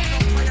flash of no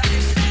fire,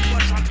 this is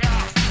what I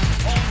got.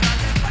 All that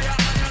the fire,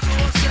 and you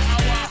know, say, I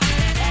want.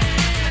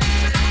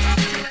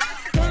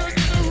 Wanna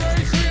get the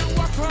race here,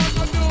 walk on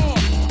the door.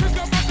 Pick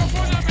up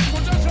microphone and make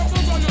just a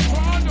move on your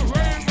on the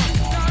rain.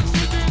 Dance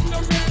within the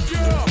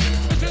radio.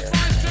 This is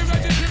my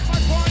style, this is my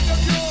point of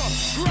view.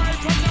 Right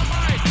from the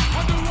mic,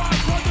 on the one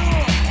for do.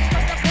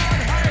 Take the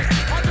crowd high,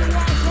 on the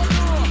one for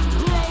do.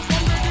 Roll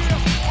from the deal,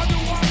 on the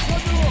one for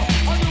do.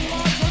 On the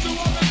one for do,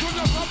 on the good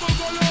of the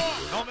bubble.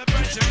 No, my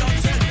friends, you don't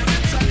tell them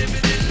it's a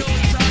living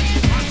illusion.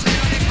 I'm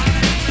saying the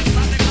economic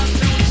and the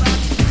confusion.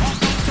 All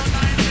come to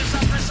nine, it's a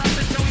pressure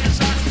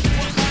situation.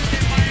 Work on the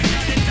mind,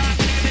 get it done,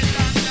 get it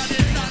done, get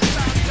it done,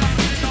 stop, done.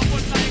 We don't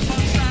put like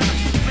concern.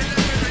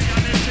 Military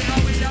unity, how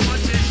we have a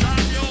position,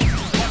 you.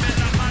 Come in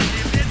the man,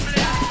 live in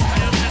play.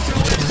 And you set your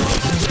ways on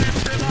the same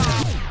river.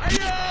 Hey,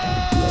 yo!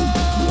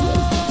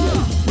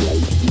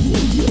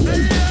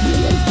 Hey, yo!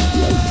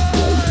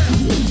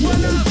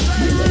 When I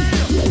say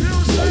real, you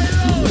say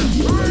loud.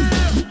 Real!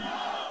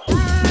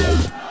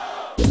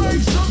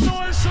 Make some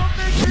noise, some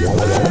make it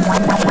big.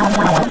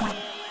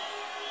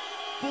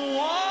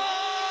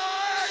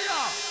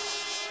 Wire!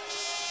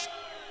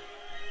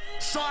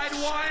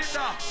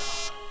 Sidewinder.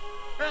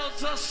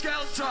 Helter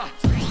Skelter.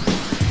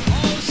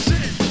 Oh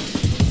shit.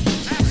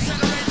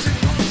 Accelerating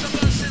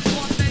controversies,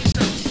 one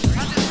nation.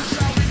 And this is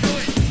how we do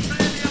it.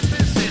 Millennium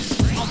business.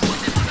 I'll put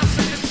him on a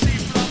second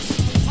C-flux.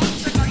 I'll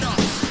take a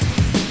dance.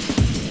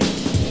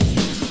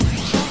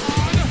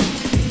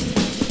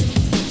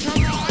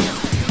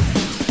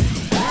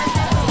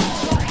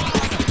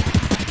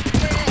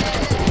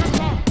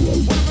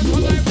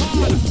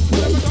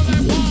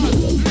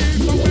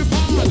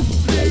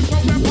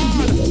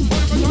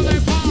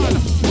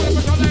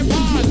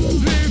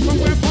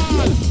 Leave from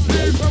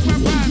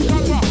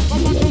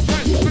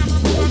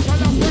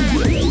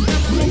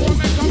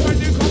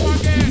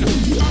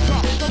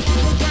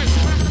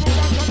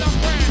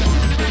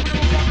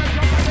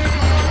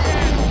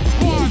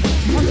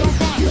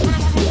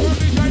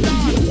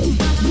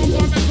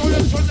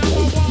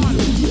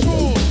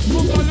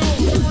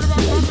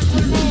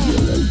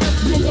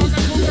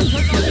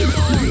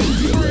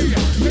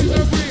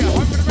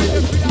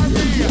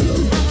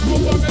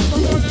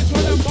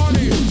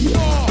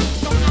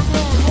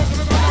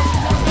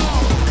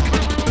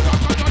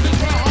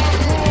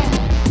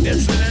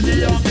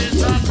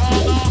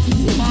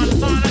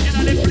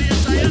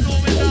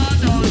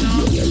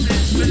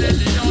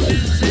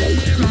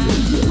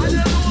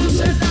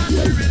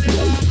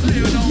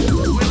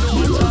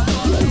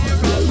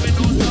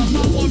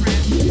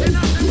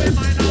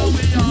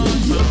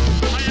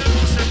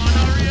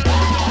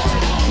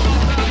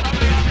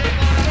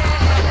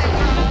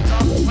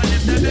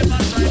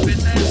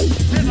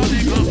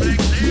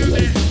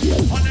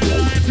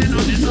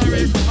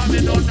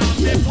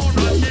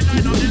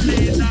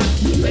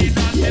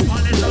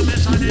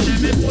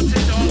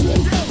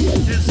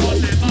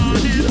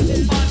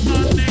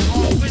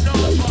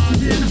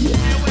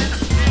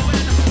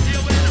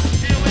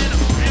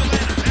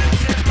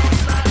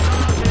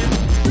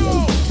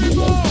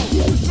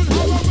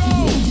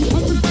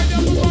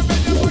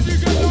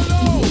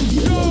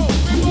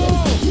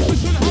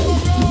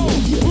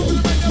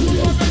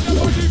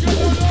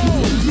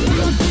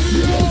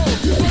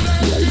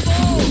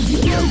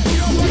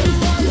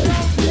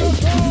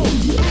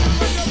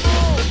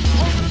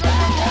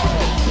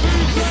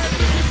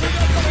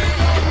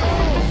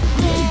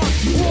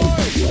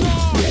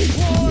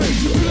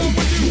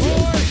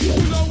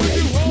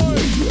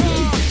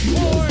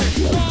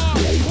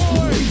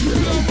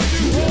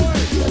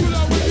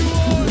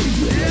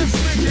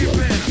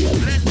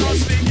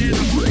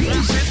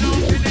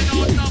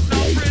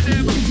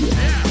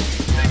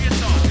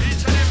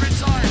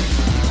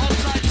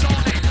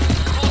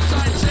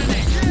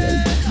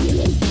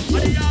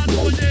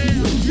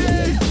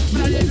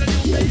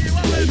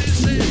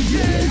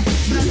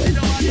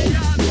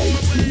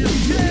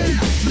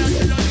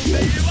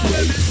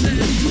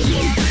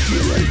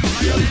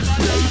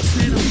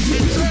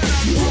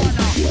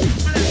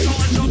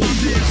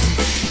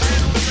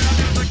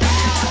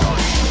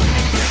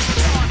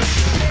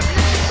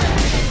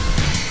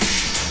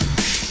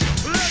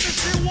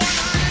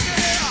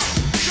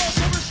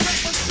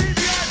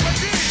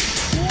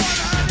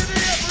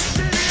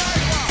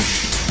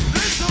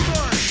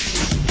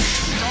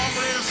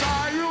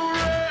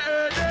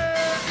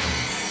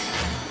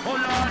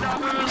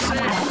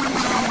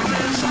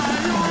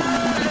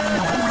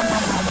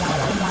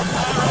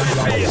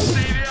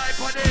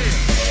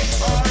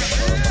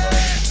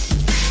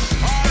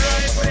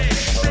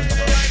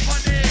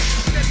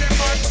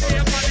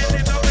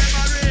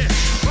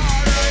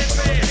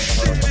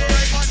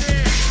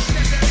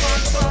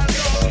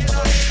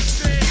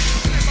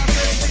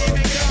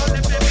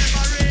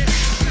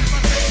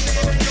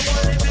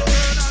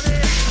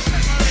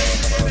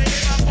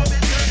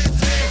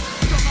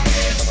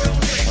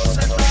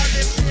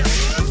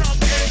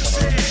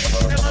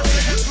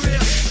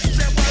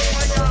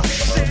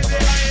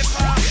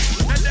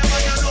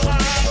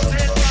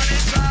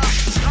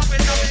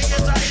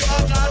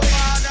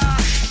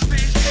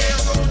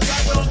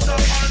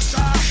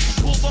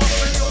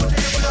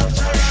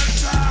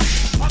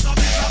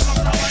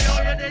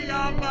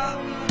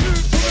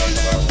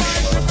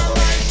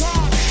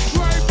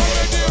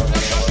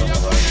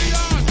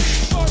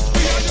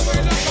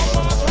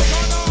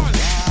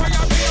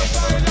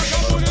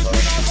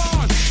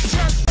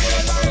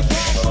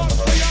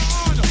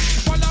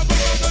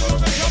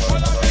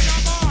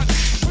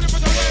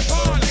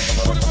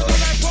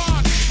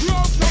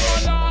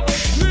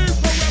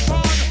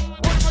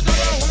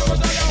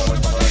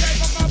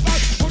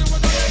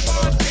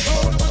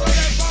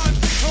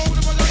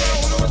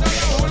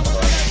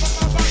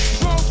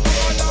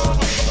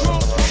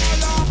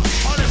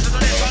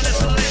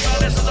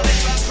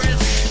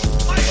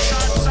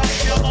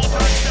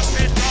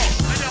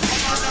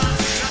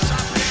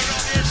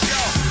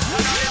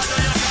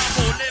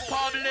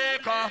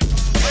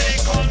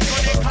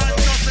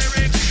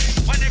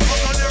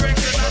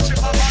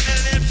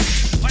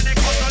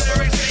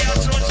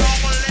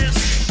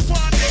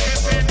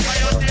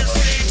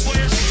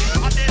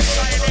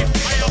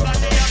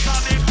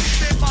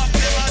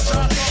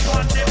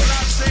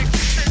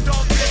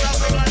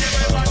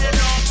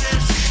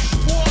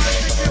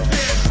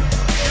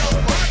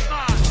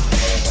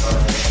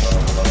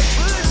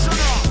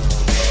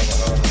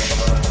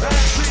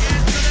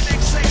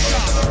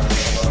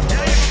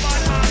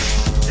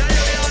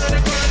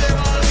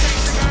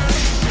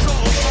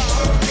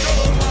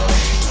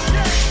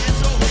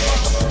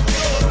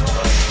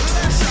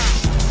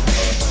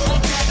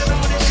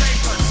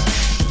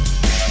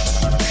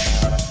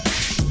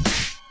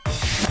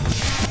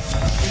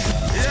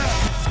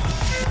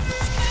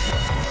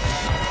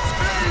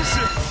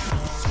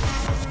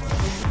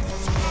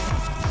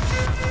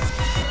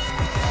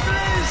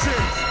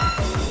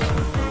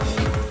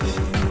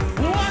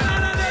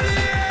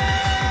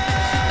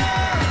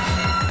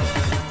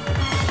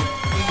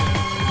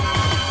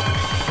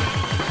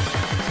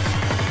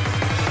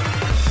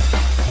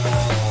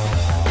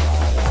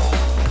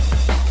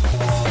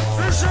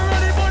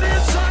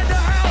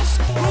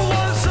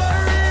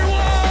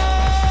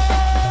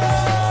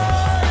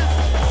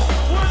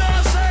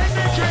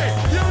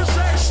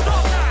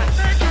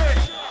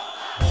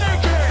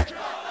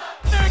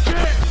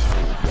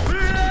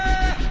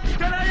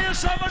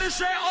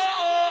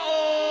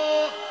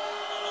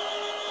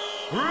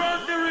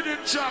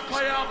track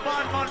for your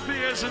bad man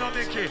players, you know,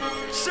 Mickey.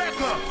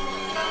 Second,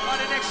 and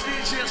the next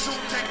DJ soon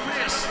take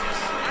place.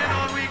 I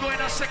know we go in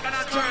a second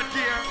and third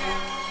gear.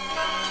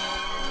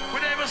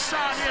 We never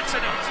start here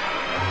tonight.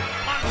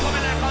 Man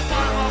coming like a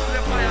bottom of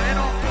the fire, you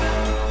know.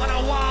 On a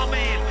warm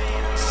man.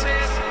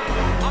 Says,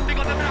 I'm big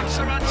on the black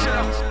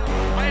tarantula.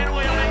 I know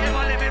you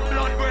ever live in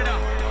blood, brother.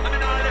 I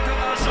mean, I live in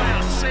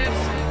Isaiah. Says,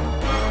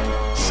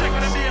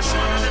 second of the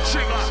son and the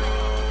trigger.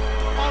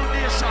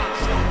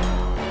 Foundations.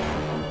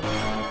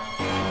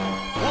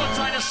 One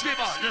time the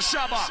slimmer, the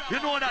shabba, you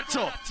know that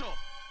too.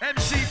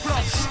 MC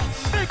Plus,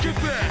 make it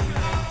fair.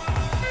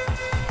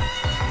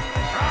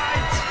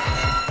 Right.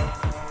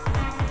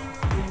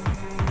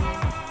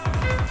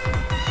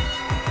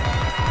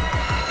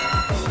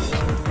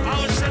 I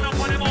was sitting up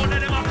on him all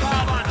in my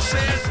carbon.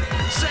 Says,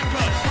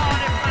 second,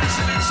 party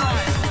massive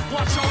inside.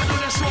 Watch how we do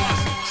this one.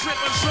 Slip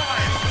and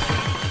slide.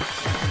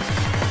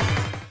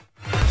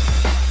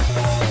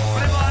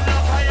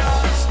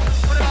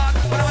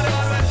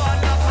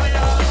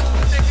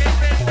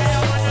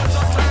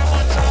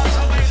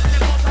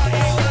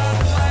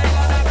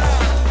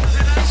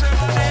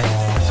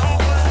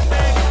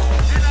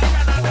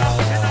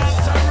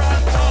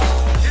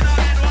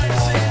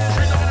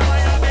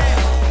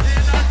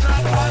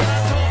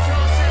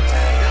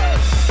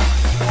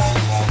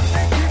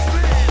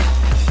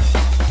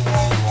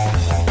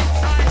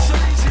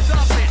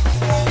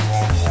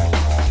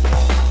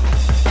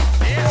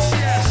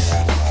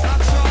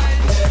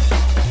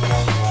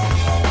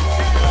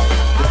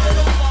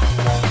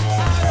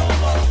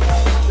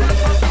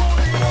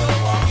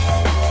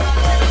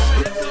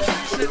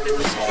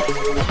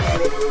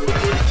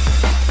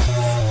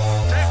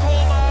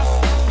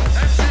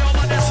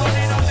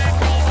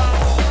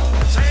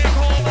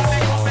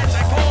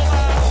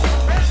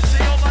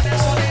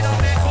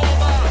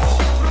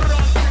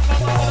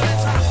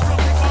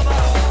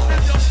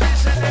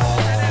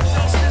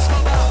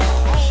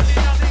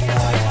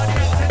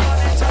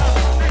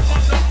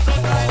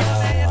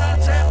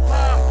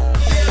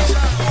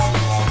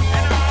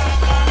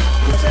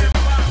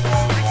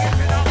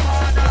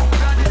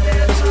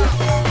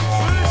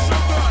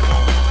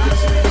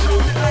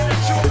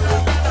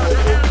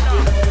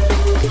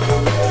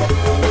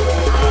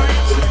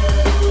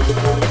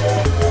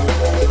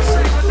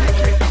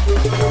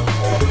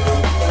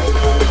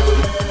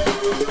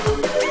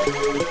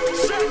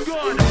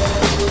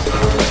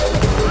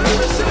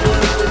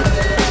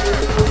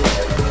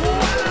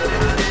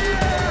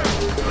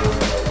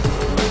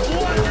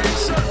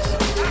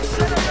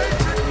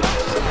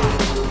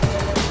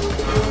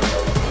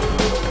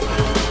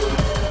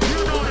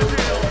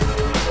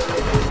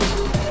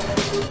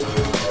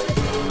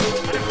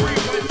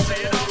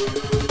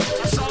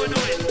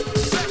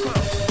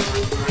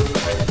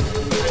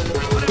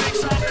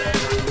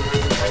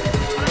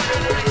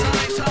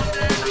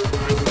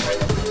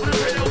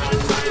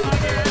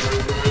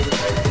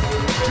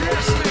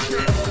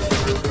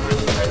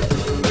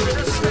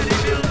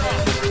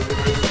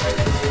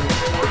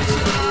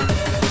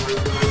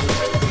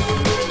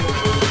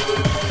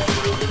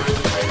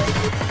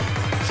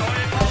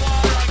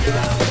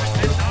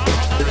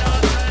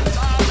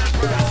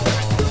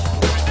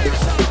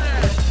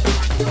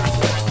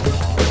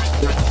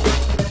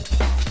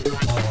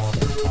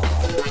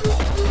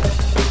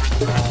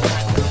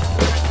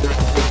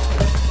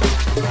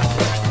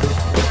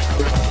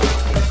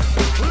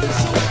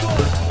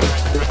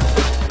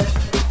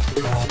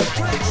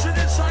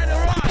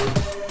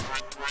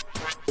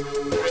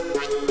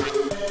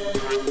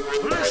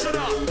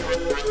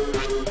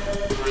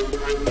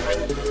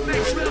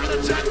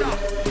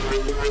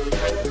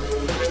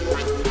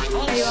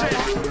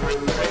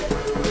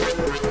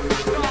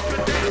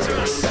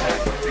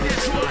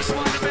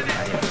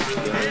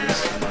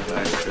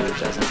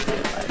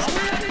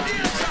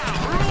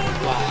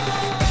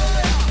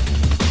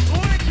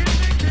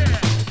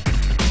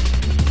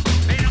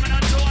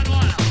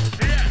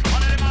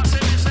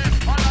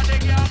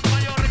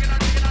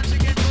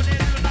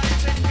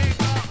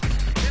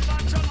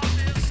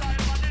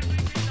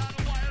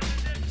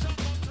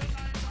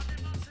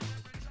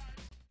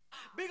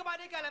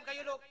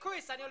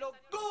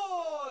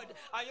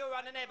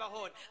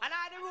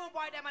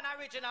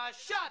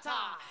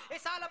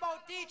 It's all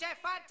about DJ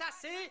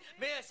Phantasy.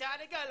 Me say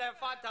the girl in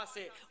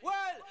Phantasy.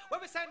 Well,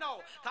 what we say now?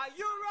 Can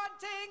you run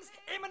things?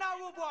 Him and a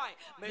rude boy.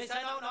 Me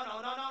say no.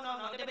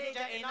 The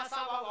DJ in a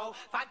sour.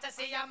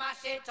 Phantasy, I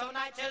mash it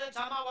tonight till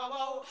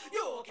tomorrow.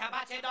 You can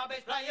match it up,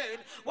 it's playing.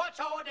 Watch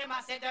how them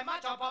I say them I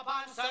jump up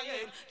and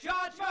saying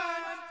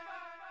judgment.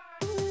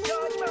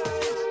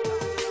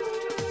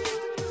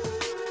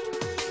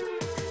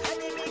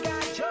 Enemy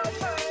got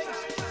judgment.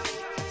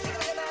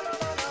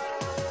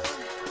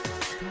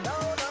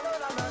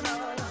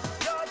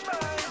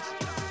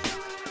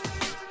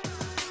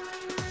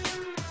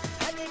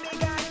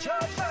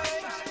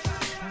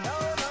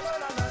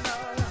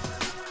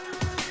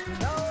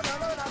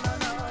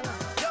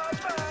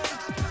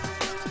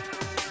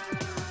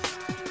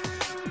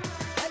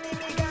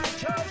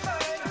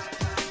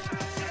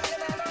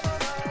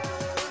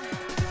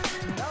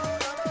 No.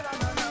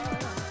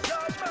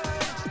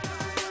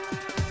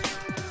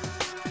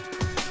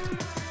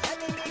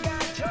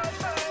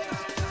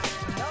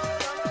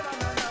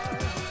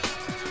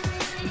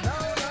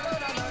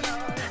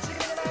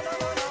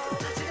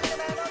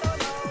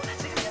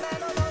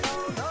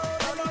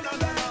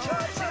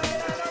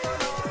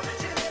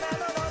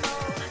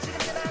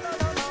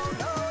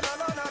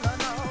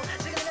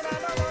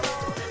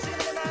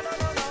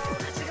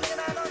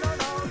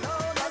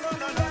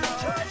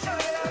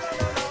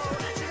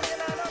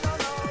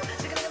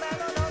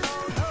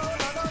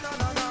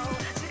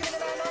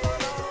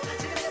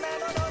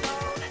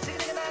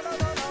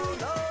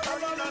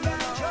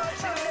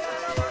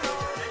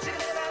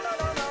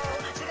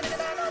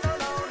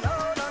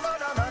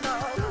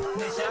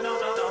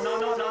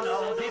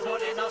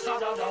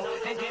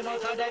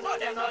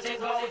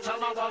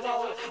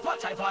 What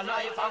type of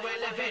life are we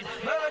living?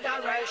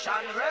 Murderation,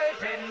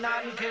 raping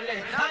and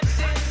killing and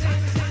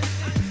sin.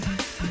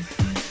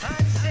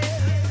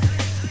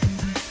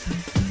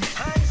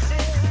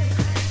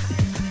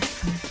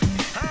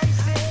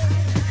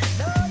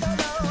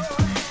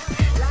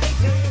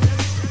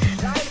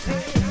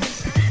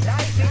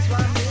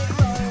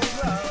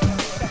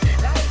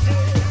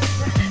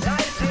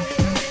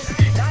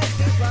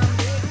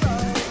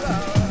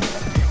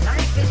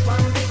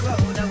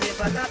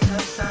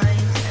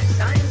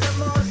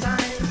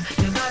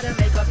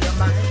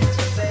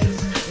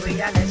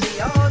 Reality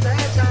all the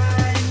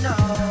time,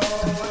 no.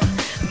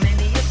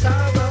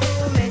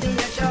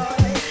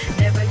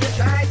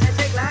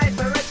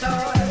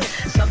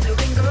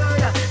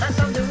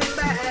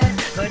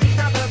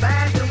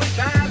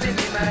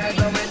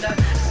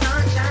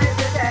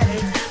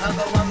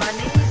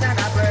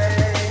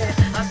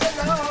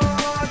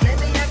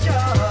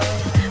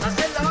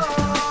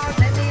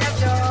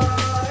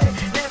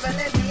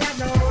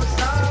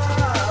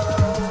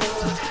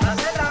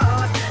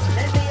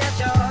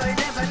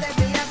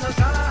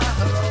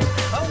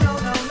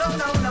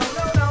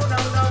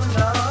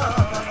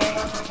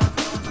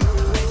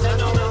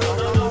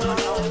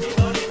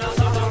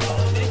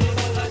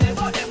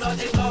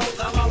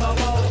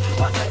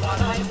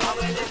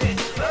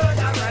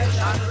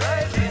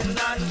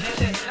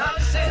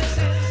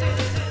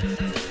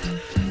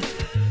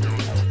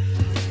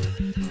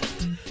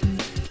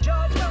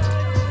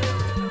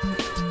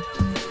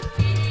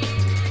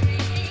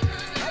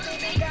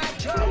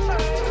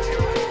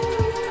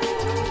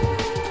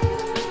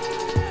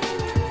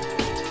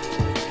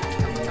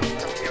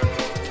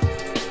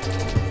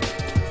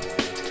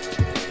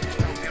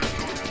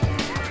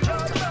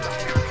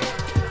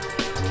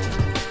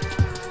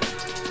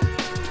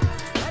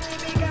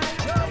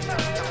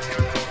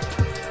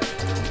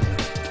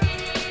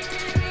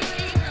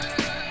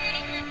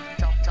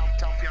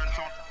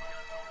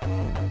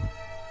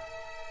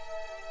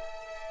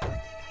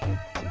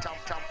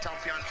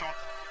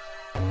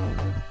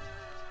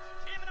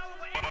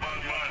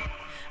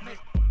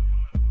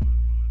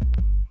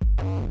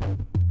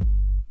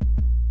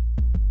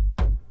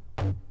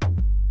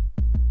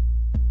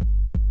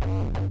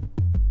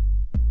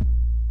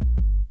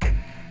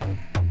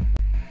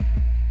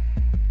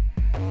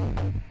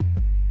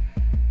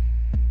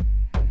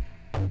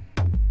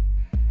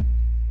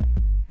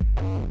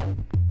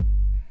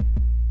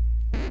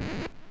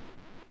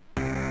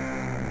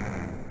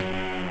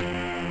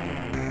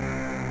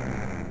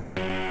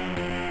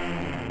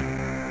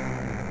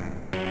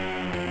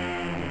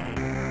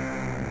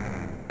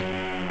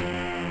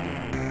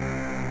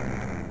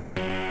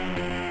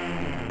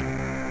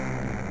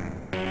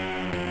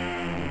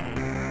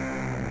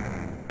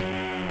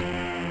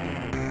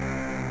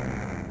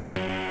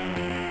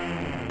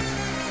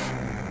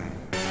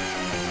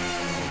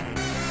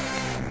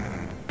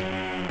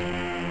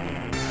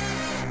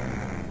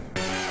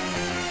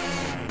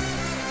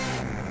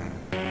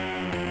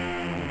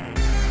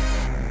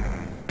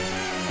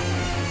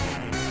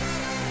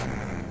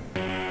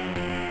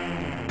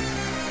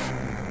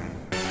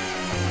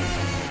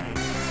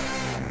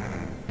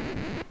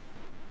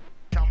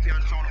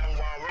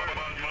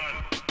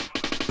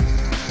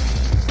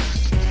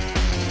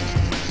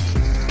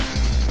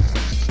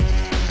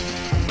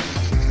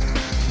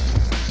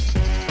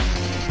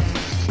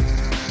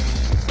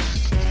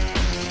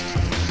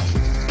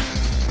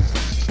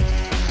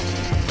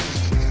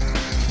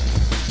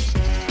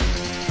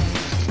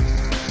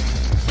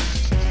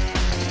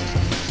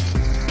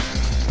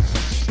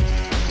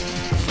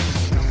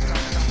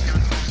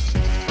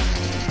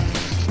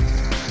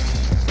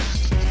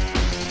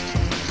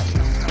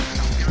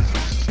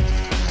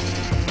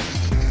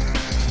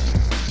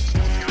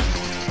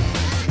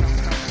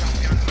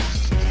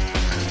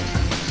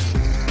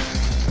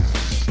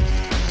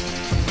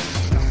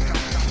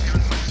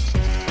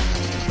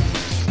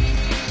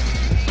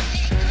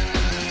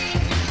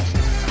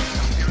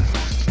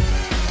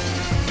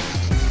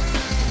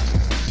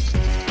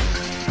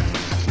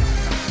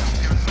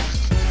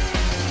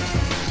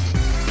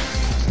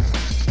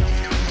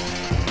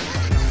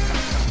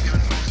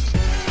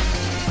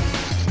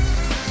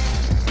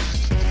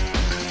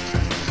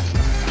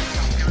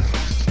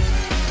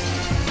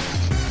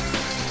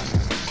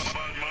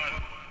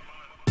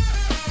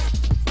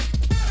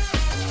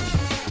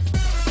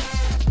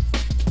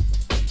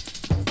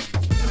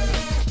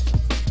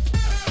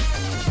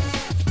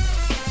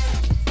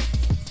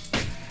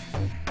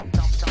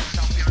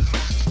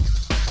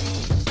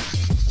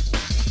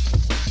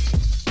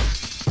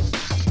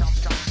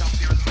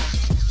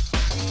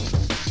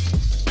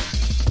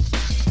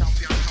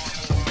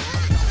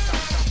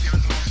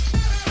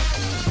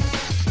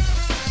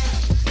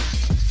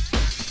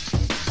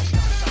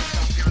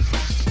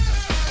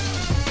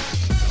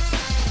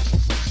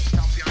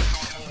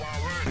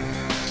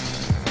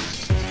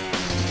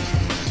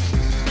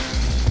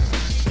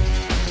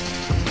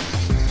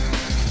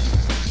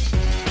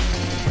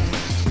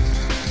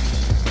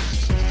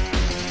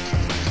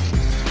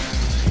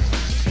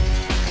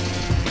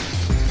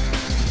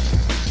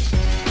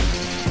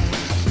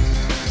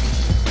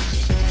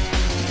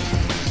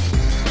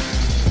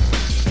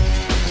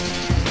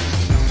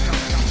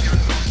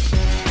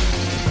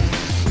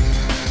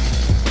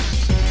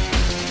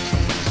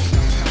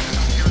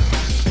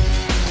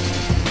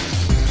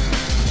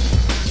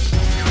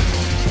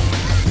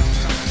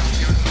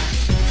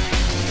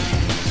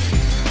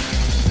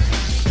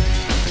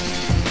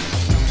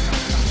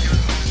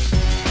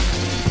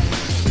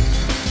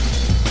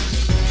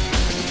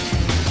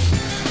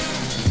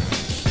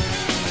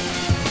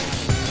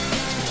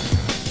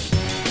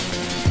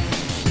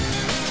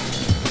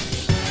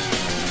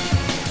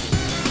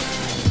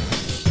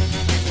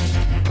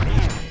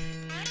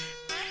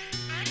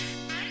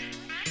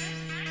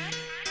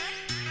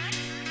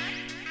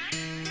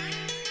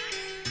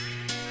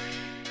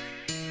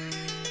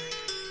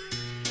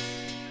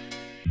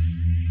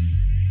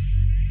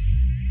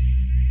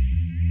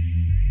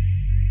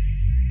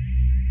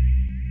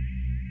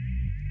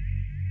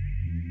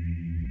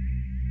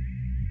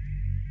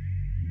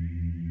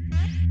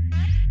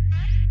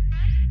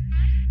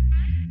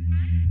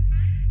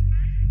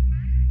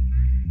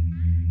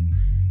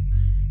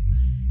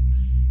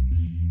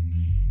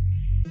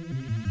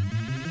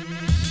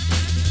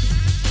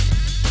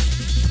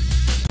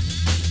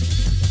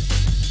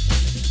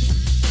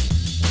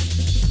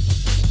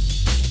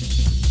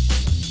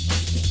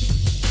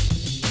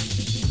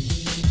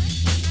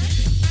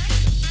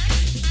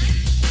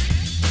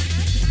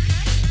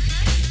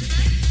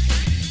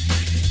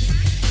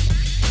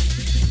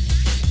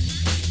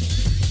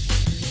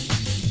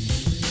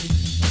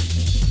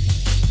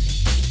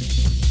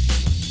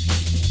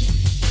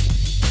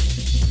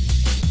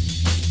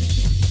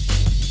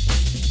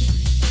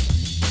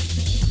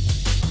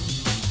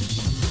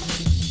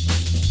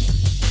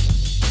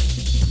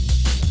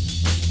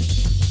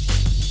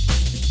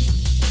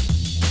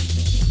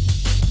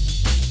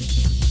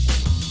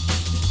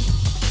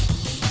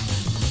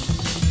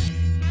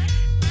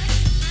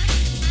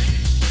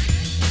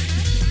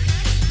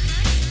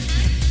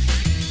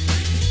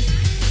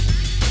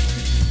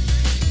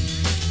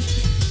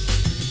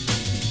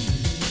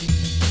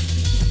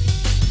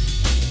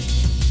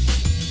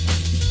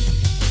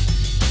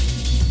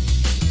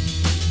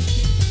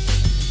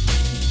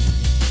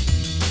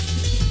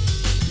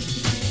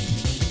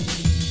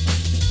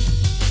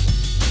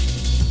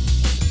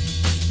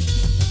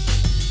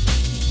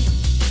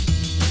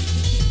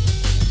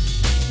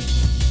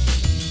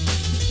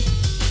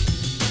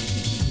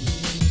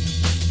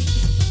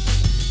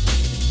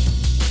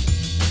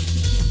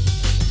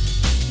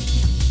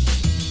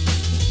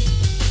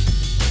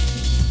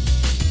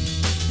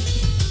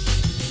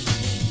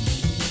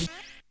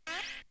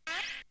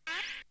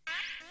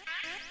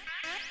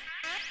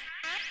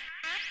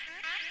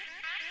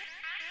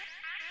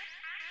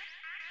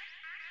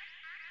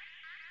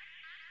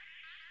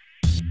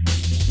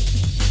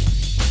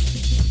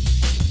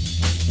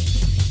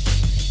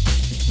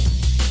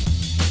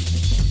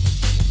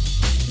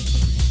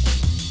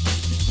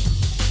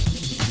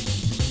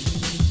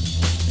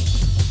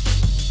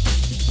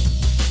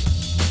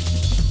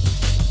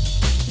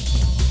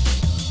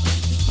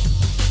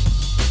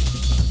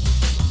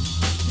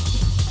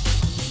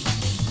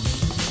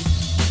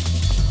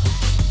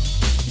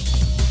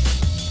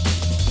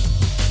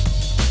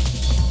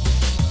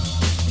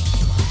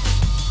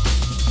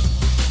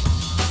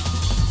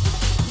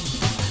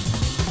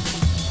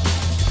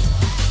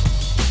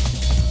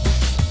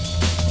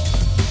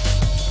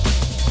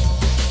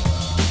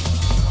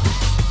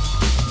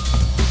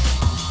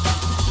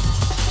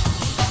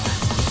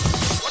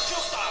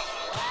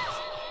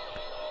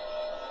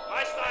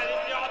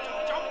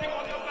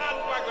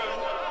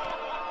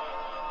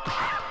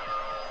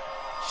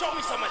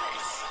 me some of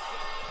this.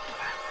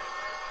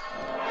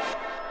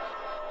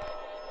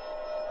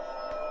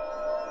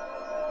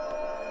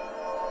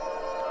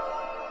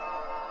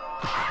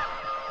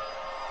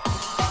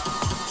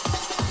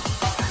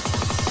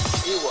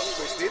 Hear what,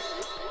 Twisted?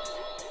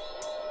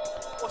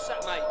 What's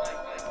that, mate?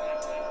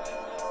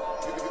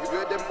 You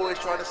heard them boys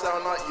trying to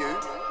sound like you?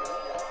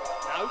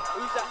 No?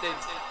 Who's that then?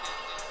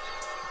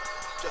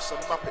 Just some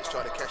muppets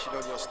trying to cash in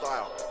on your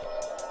style.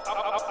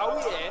 Oh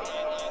yeah?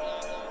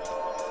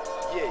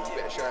 Yeah, you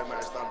better show him how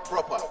it's done.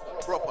 Proper,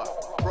 proper,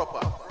 proper,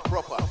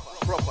 proper,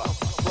 proper,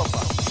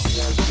 proper.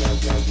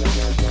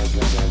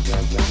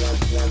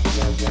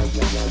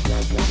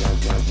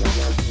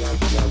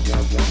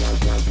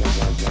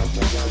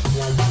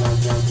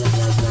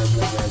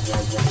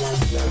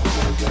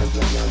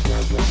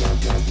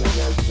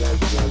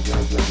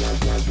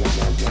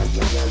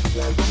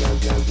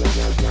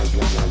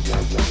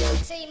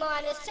 T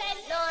minus 10,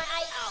 9,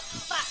 8, oh,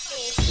 fuck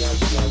this.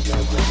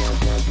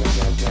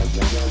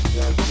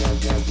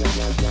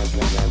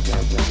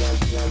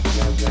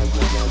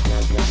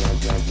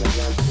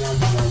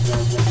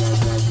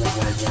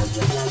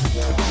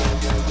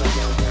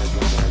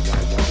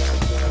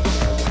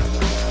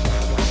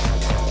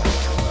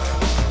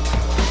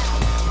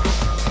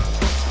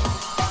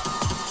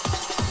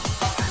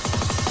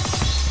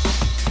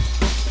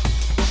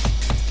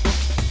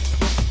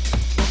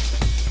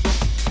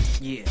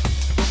 Yeah.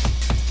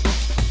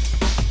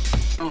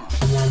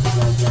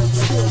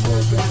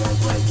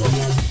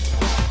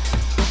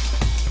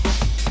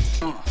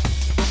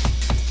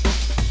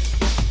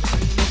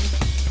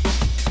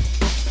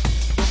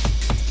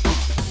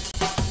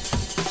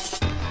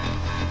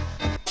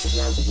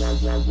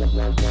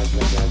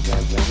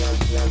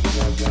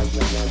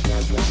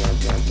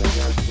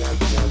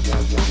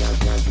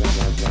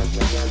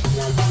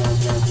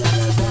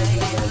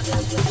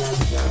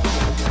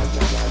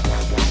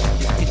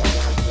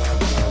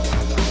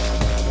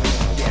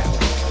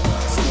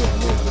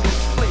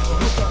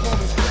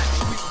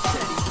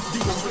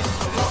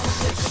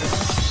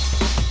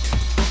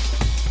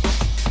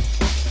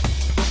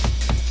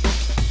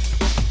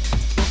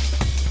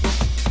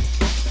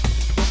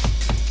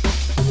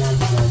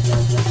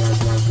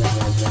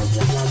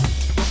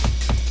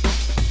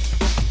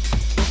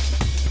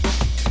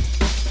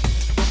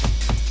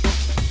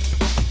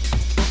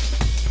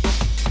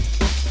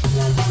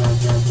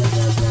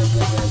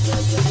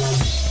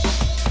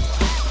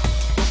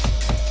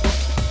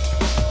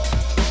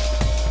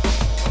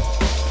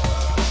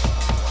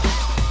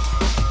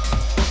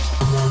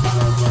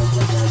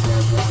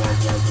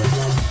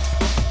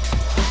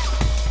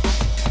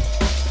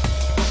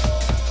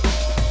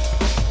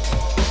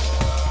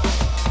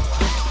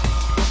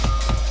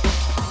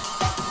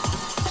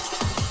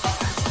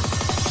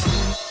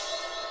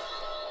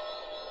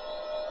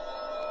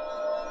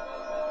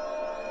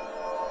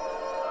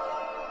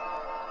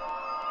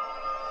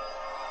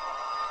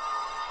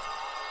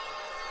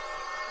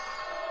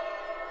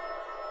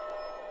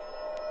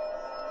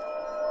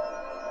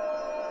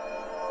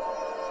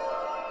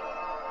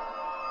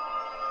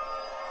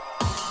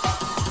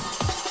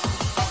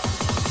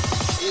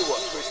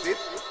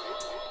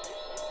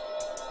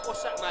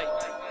 What's that, mate?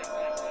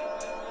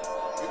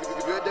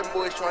 You heard them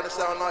boys trying to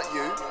sound like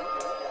you?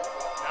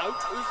 No?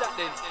 Who's that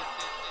then?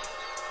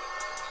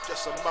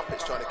 Just some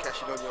muppets trying to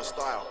cash in on your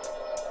style.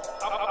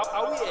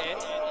 Oh yeah?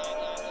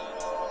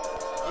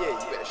 Yeah,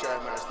 you better show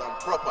him how it's done.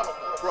 Proper,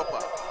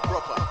 proper,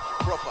 proper,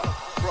 proper,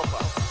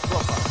 proper,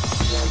 proper.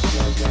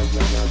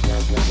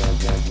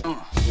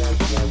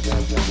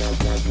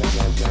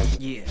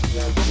 Yeah.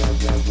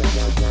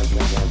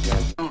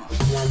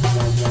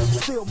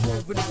 Still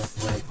moving in the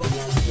flavor.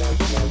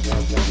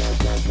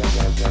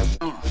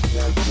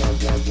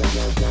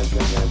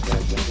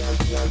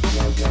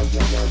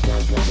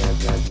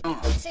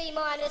 T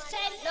minus 10,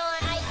 9,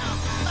 8, oh,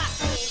 fuck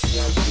this.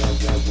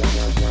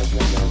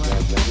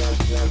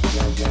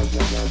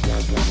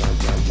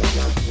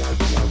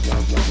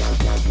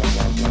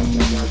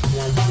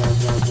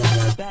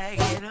 Bag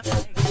it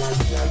up.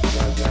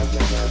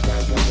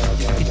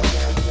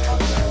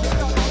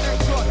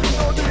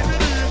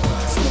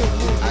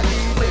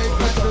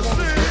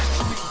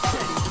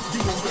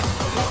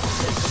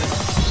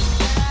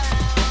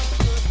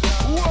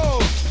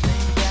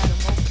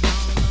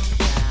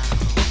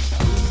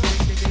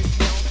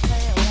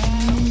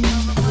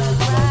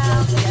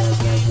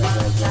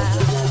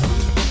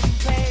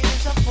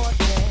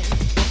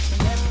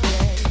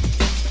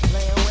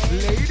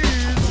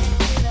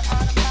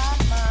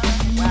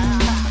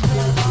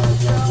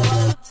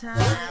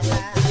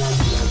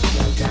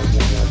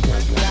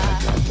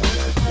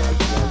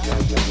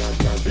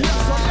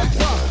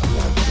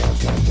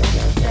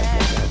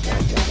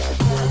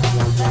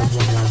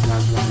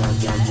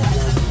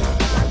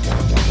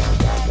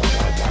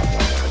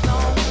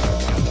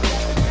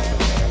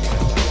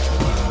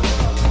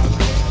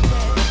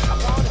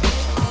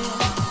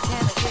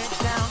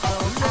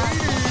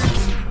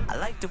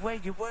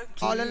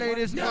 All the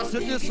ladies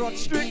dancing this one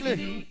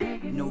strictly.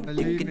 No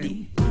believe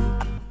me.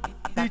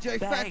 DJ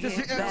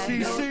Phantasy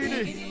MC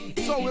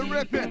CD. So we're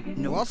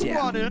ripping. What's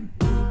running?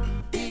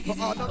 For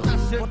all the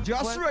massive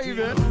just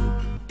raving.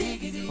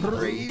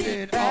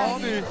 Raving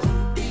army.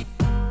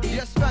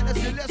 Yes,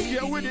 Phantasy, let's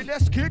get with it,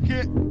 let's kick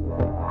it.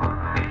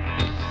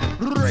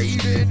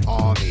 Raving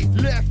army,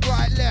 left,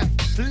 right,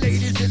 left.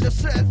 Ladies in the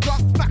center,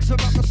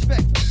 maximum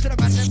respect to the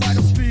man by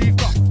the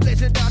speaker,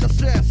 blazing down the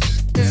stairs.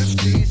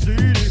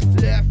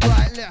 MCC, left,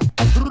 right, left.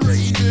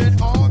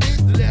 Raving army,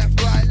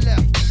 left, right,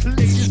 left.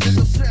 Ladies in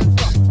the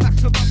center,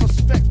 maximum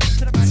respect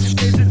to the man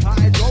blazing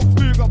high, don't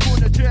big up on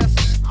the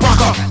chest.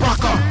 Rocker,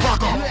 rocker,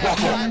 rocker,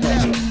 left, right,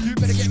 left. You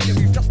better get me,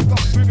 we've just begun.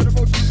 We're gonna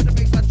roll through the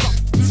bass and drop.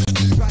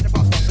 Right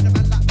about up, and the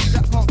man like me,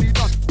 that can't be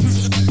done.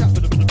 Who's the man that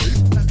for the bass?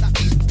 Man like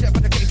me, yeah,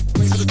 for the case.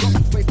 Wait for the drop,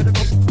 wait for the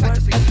bass.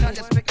 Fantasy, now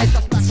let's make it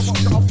just like a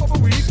monster off of a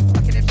week.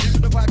 Like an MC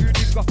with the vibe you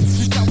nigga.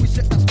 This how we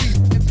set that speed.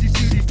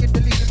 MCCD in the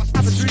lead, you must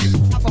have a dream.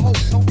 Have a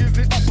hope, don't give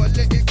it up or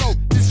let it go.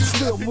 This is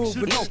still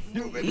moving, no.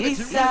 You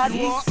east side,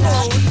 east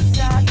side, east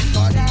side, east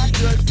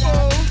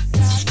side.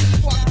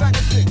 Fuck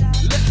Fantasy,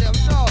 let them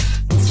know.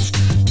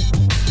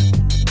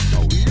 So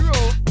we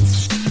roll.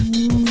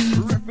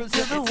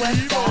 Represent the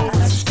west side.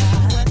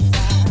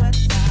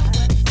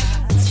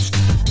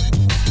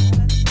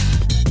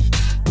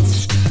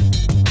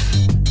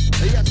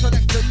 Yeah,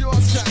 selector, your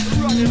time,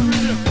 running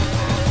rhythm.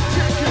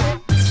 Check it.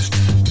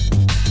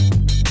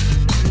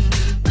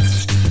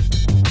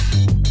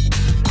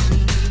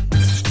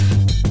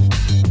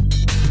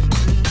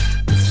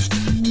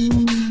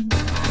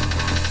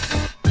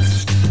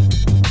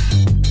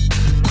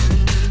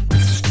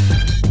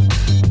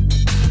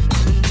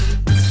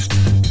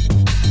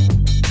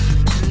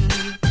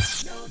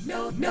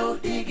 No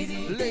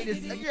diggity.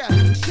 Ladies,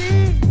 again. She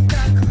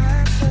got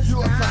classes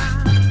your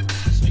time.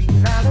 Street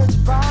knowledge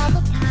by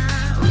the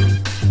pound.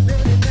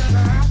 Baby,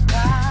 never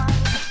out.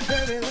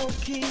 Very low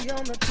key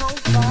on the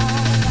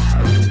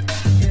profile.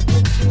 If the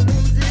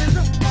feelings is a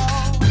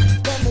mall,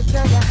 let me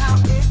tell you how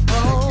it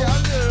goes.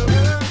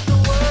 Heard the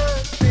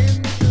word, spin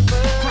the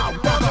verb.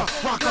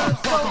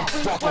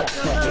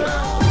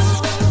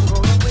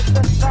 Rolling with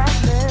the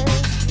fatness.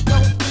 You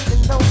don't even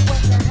know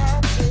what to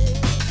happen.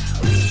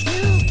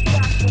 You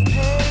got to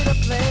pay to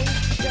play.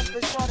 Just a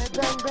short and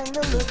bang bang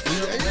the look.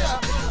 Yeah.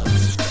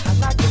 I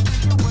like it when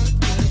you work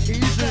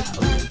easy.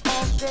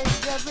 All day,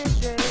 every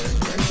day.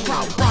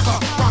 rocker,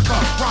 rocker,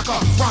 rocker,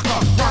 rocker,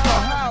 rocker.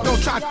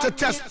 Don't try to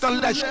test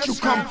unless you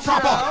come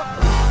proper.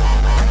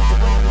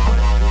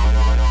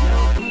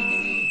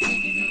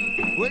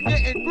 We're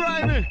getting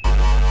grimy.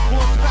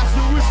 What's past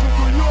the whistle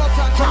for your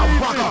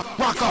time? Rocker,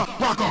 rocker,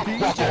 rocker,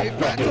 DJ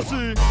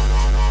Phantasy.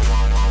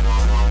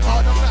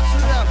 All the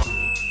massive,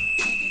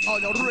 all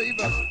the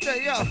ravers, there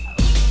you go.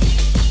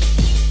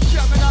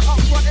 Jamming out up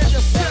front in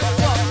the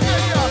center, there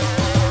you go.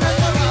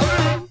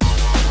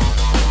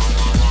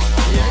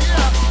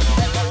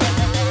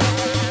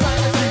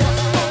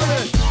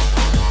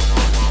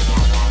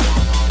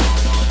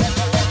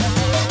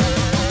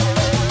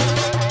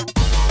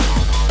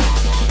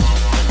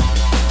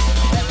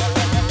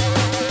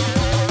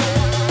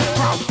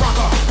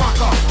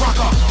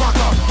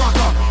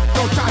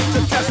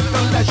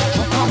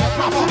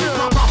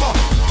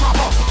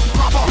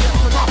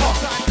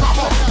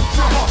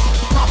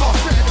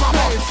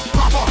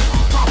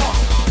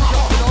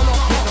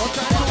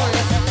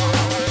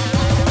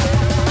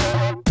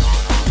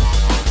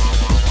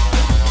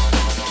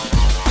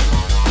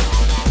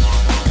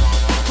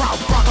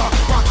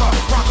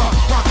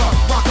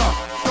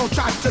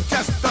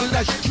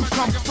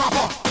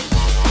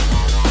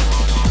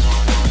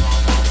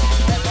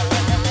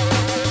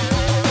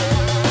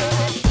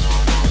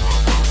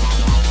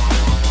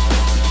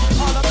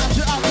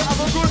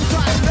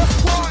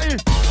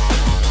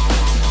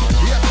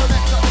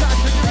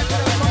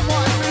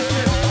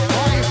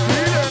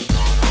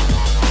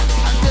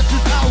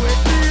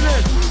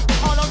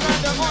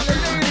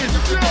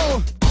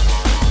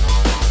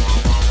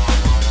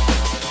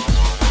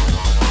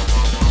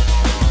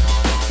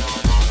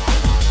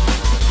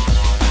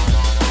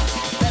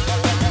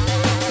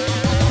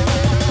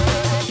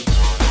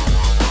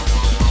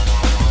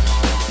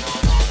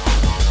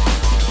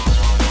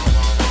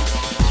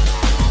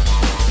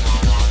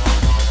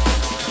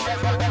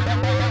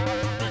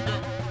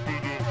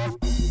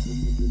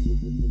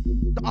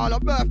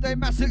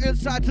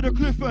 Inside to the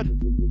Clifford,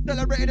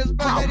 celebrating his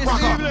birthday this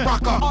evening.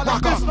 All the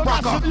Mr.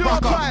 Massive, your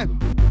time.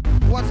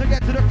 Once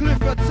again to the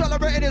Clifford,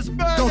 celebrating his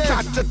birthday. Don't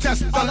try to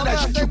test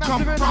unless you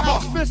come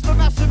proper. Mr.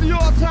 Massive,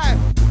 your time.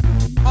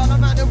 All the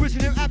man that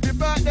wishing him happy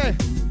birthday.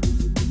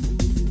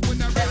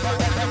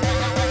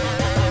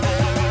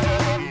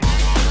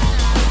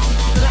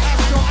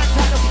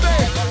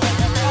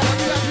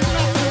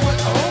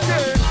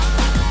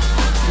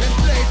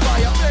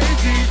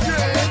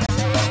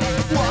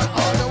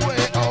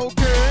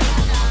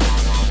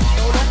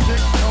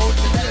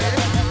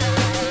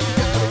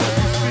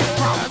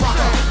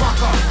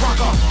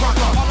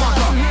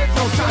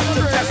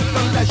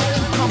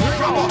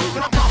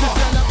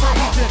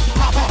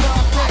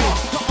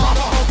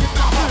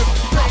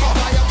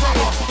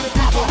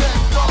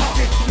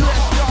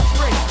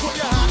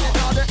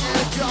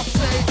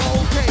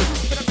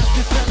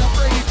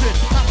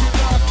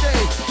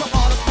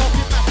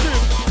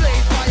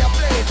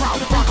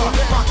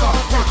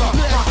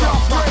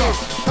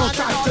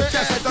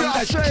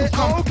 legend you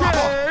come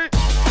proper.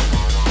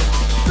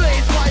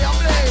 Blaze fire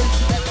blaze.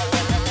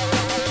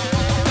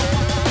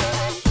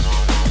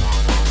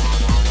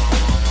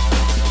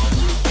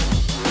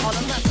 On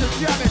a massive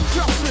jamming,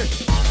 trust me.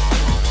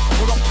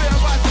 We got fair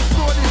vibes in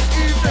store this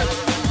evening.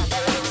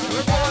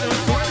 We're morning,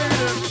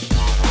 waiting.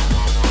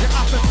 You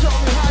have to tell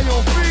me how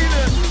you're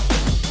feeling.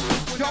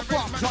 Jump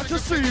up, touch the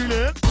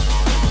ceiling.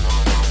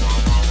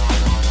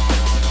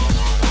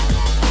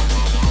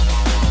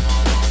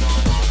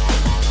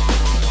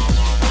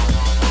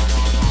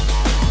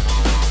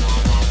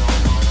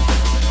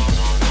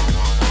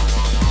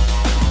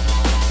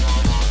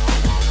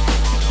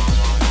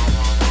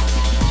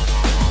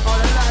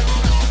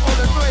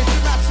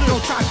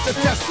 The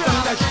test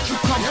and let you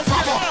come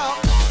proper.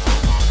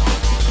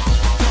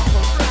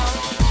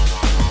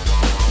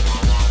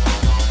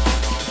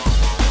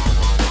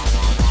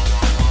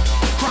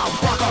 Crowd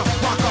rocker,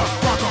 rocker,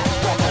 rocker,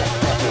 rocker.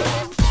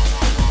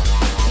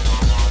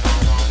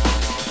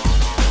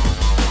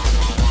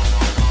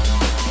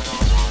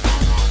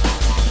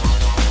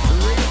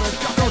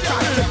 No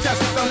time to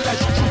test and let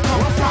you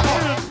come proper.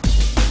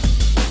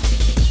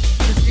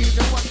 This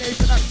evening, one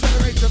nation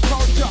accelerates the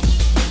culture.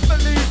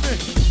 Believe me.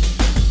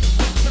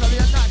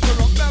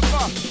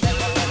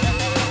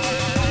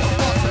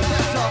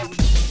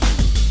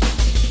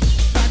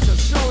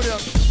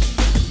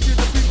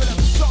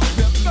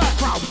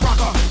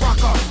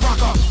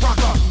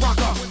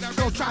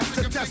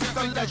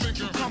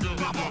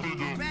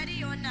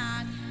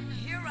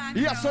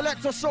 Yes,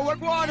 selector, so we're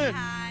going in.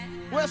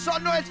 Where's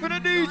some noise for the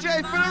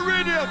DJ, for the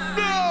rhythm?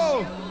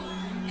 No!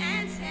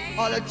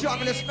 All the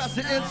junglers smash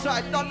the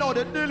inside, don't know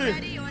the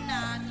dilly.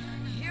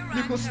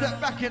 You can step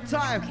back in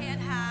time.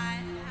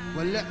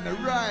 Well, let me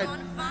ride.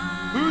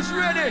 Who's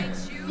ready?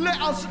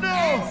 Let us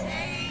know.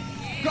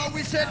 Cause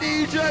we said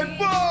DJ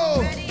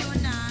Bo.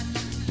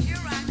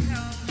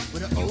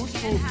 With the old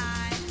school.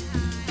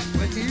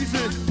 With easy.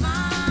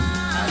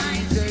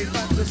 And DJ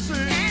Phantasy.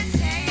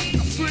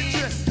 I'm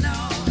switching.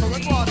 So we're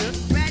going.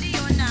 Ready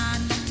or not,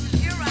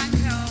 here I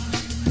come.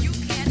 You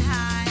can't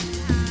hide.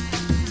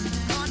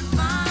 Gonna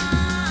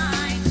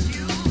find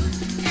you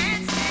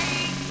and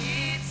take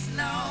it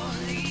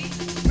slowly.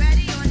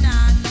 Ready or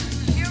not,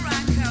 here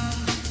I come.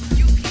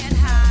 You can't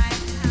hide.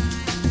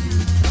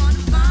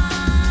 Gonna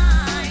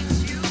find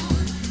you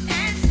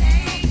and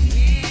take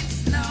it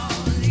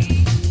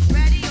slowly.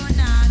 Ready or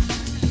not,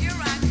 here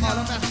I come. All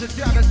the master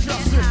jam and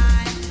Justin.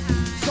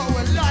 So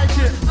we like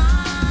it.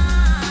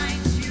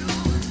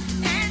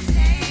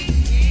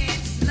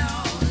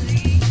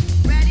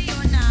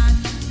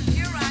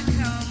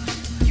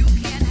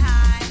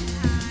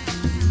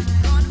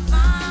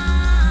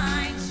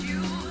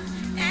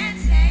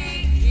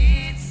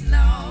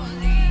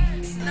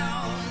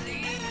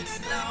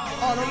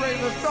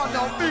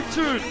 Now, big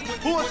tune.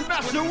 Who's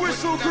Master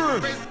Whistle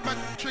Crew?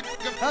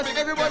 How's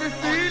everybody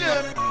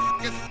feeling?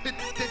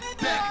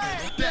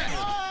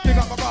 Pick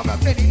up my brother,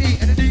 Benny D,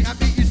 and the D and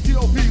B is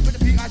T.O.P. with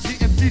the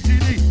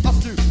P-I-C-M-C-C-D. Us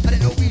two, and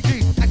the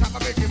L-B-G. Act like my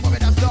regiment, woman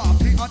that's dark.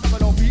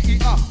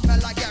 P-I-double-O-P-E-R. Man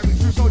like Gary,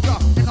 true soldier.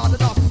 And all the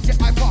dogs, get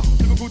my bar.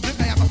 Liverpool, dip,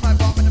 I have a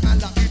sniper. And the man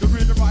like me, the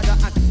rhythm rider.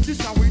 And this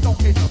time we don't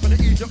cater for the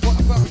Egypt, but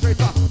a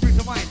perpetrator. Bring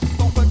to mind,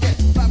 don't forget.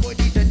 Bad boy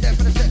DJ, there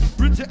for the set.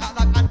 Rinse it out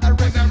like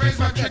an raise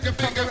my chicken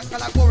finger.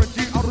 Like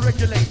warranty, I'll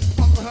regulate.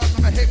 Pump for her,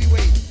 I'm a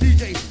heavyweight.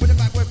 DJ, with the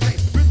bad boy play.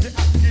 Rinse it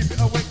out to keep it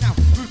awake now.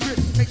 Move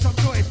twist, make some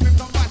noise. Bring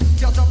some wine,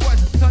 yell some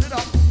boys. Turn it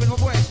up with my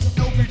voice.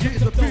 LPG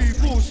is the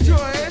people's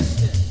choice.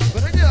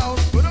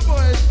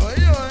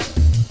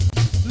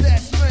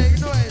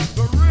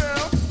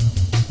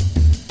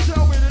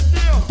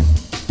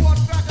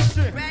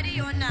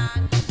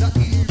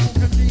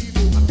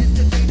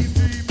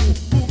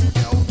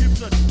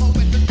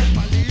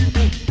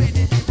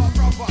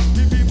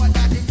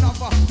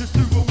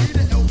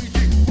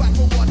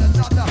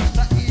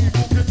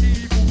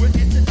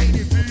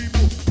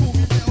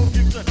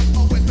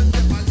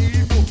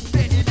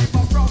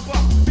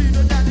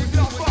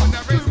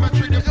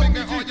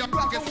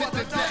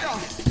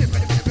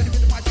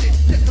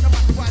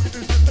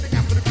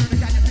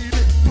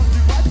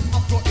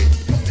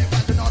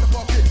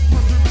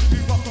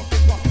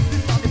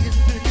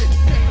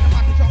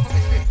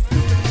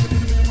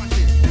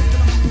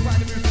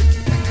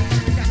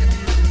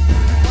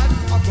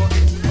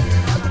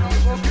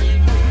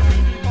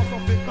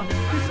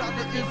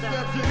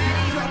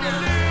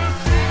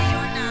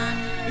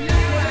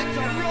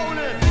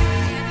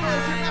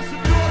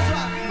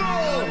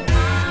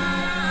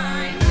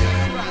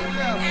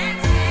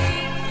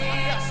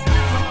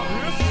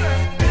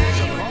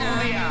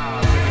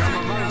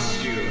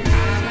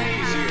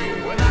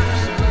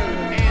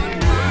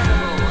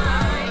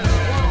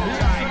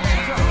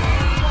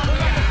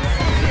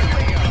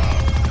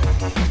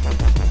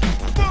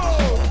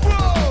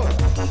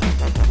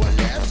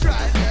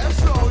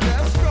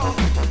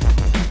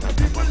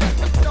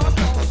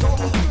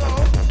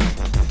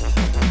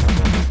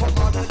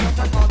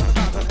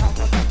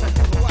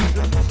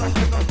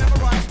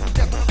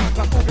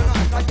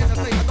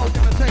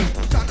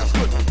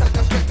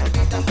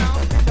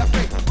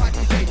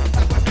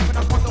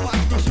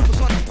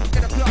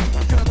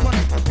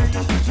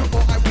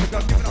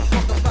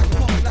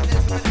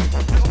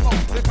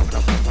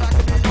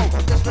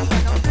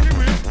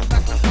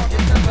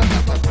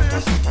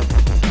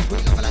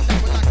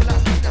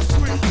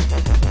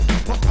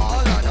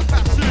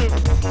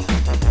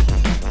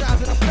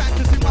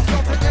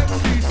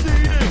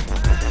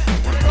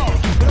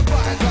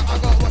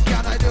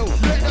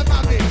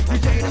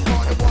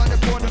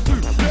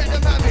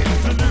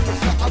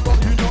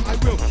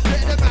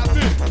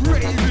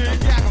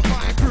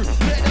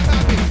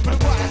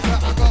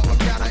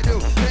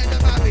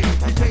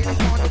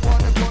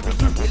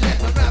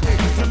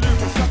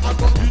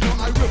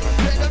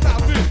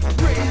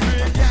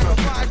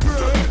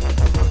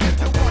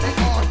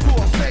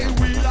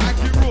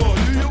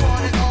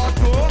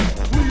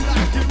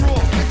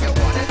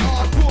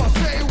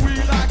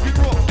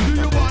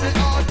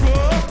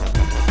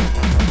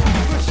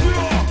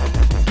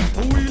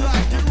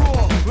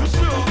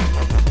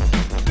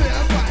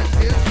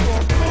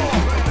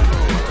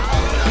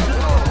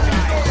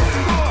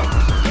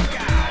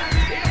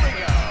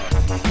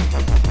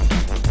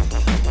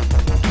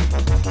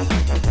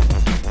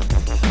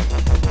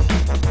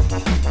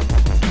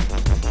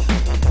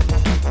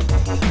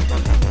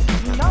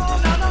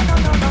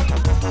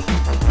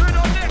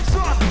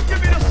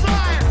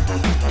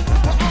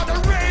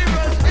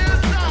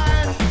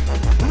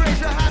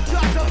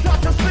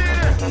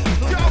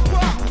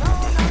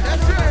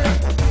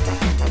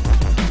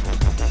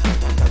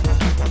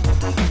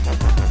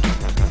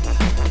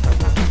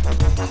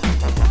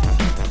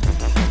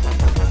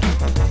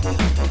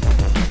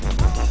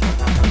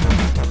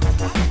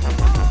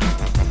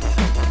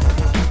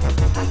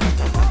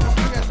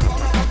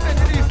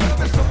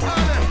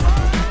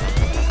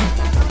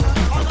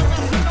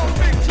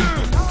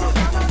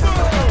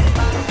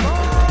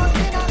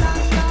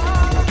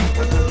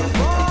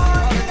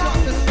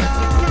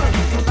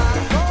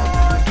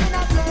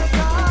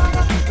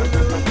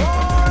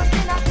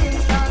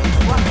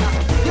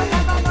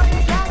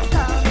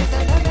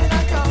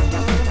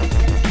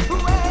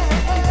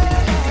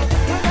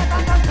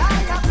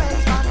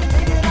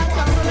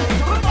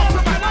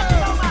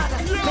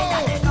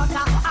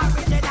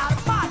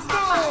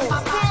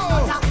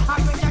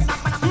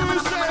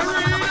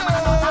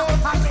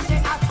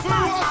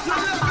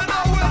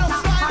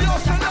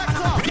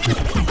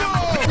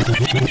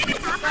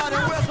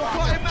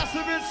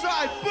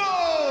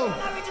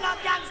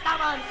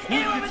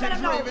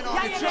 raving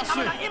on it, trust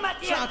me.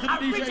 Shout out to the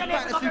DJ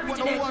Phantasy for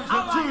the ones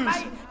and twos.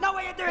 Now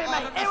what you doing,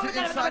 mate? That's it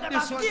inside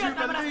this one, you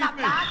believe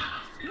me.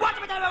 Watch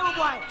me, little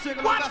boy.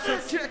 Watch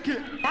this. Check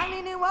it. I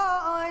need the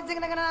war,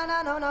 singing no. I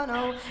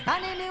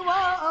need the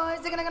war,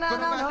 singing no.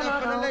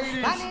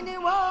 I need the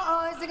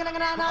war, singing no. No.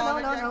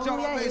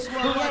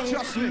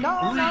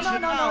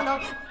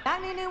 I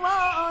need the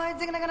war,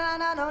 singing no. I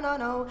need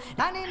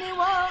the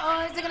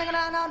war, singing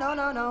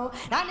no.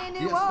 I need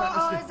the war,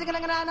 singing no.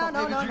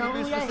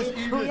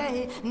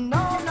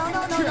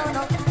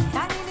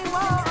 I need the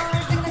war.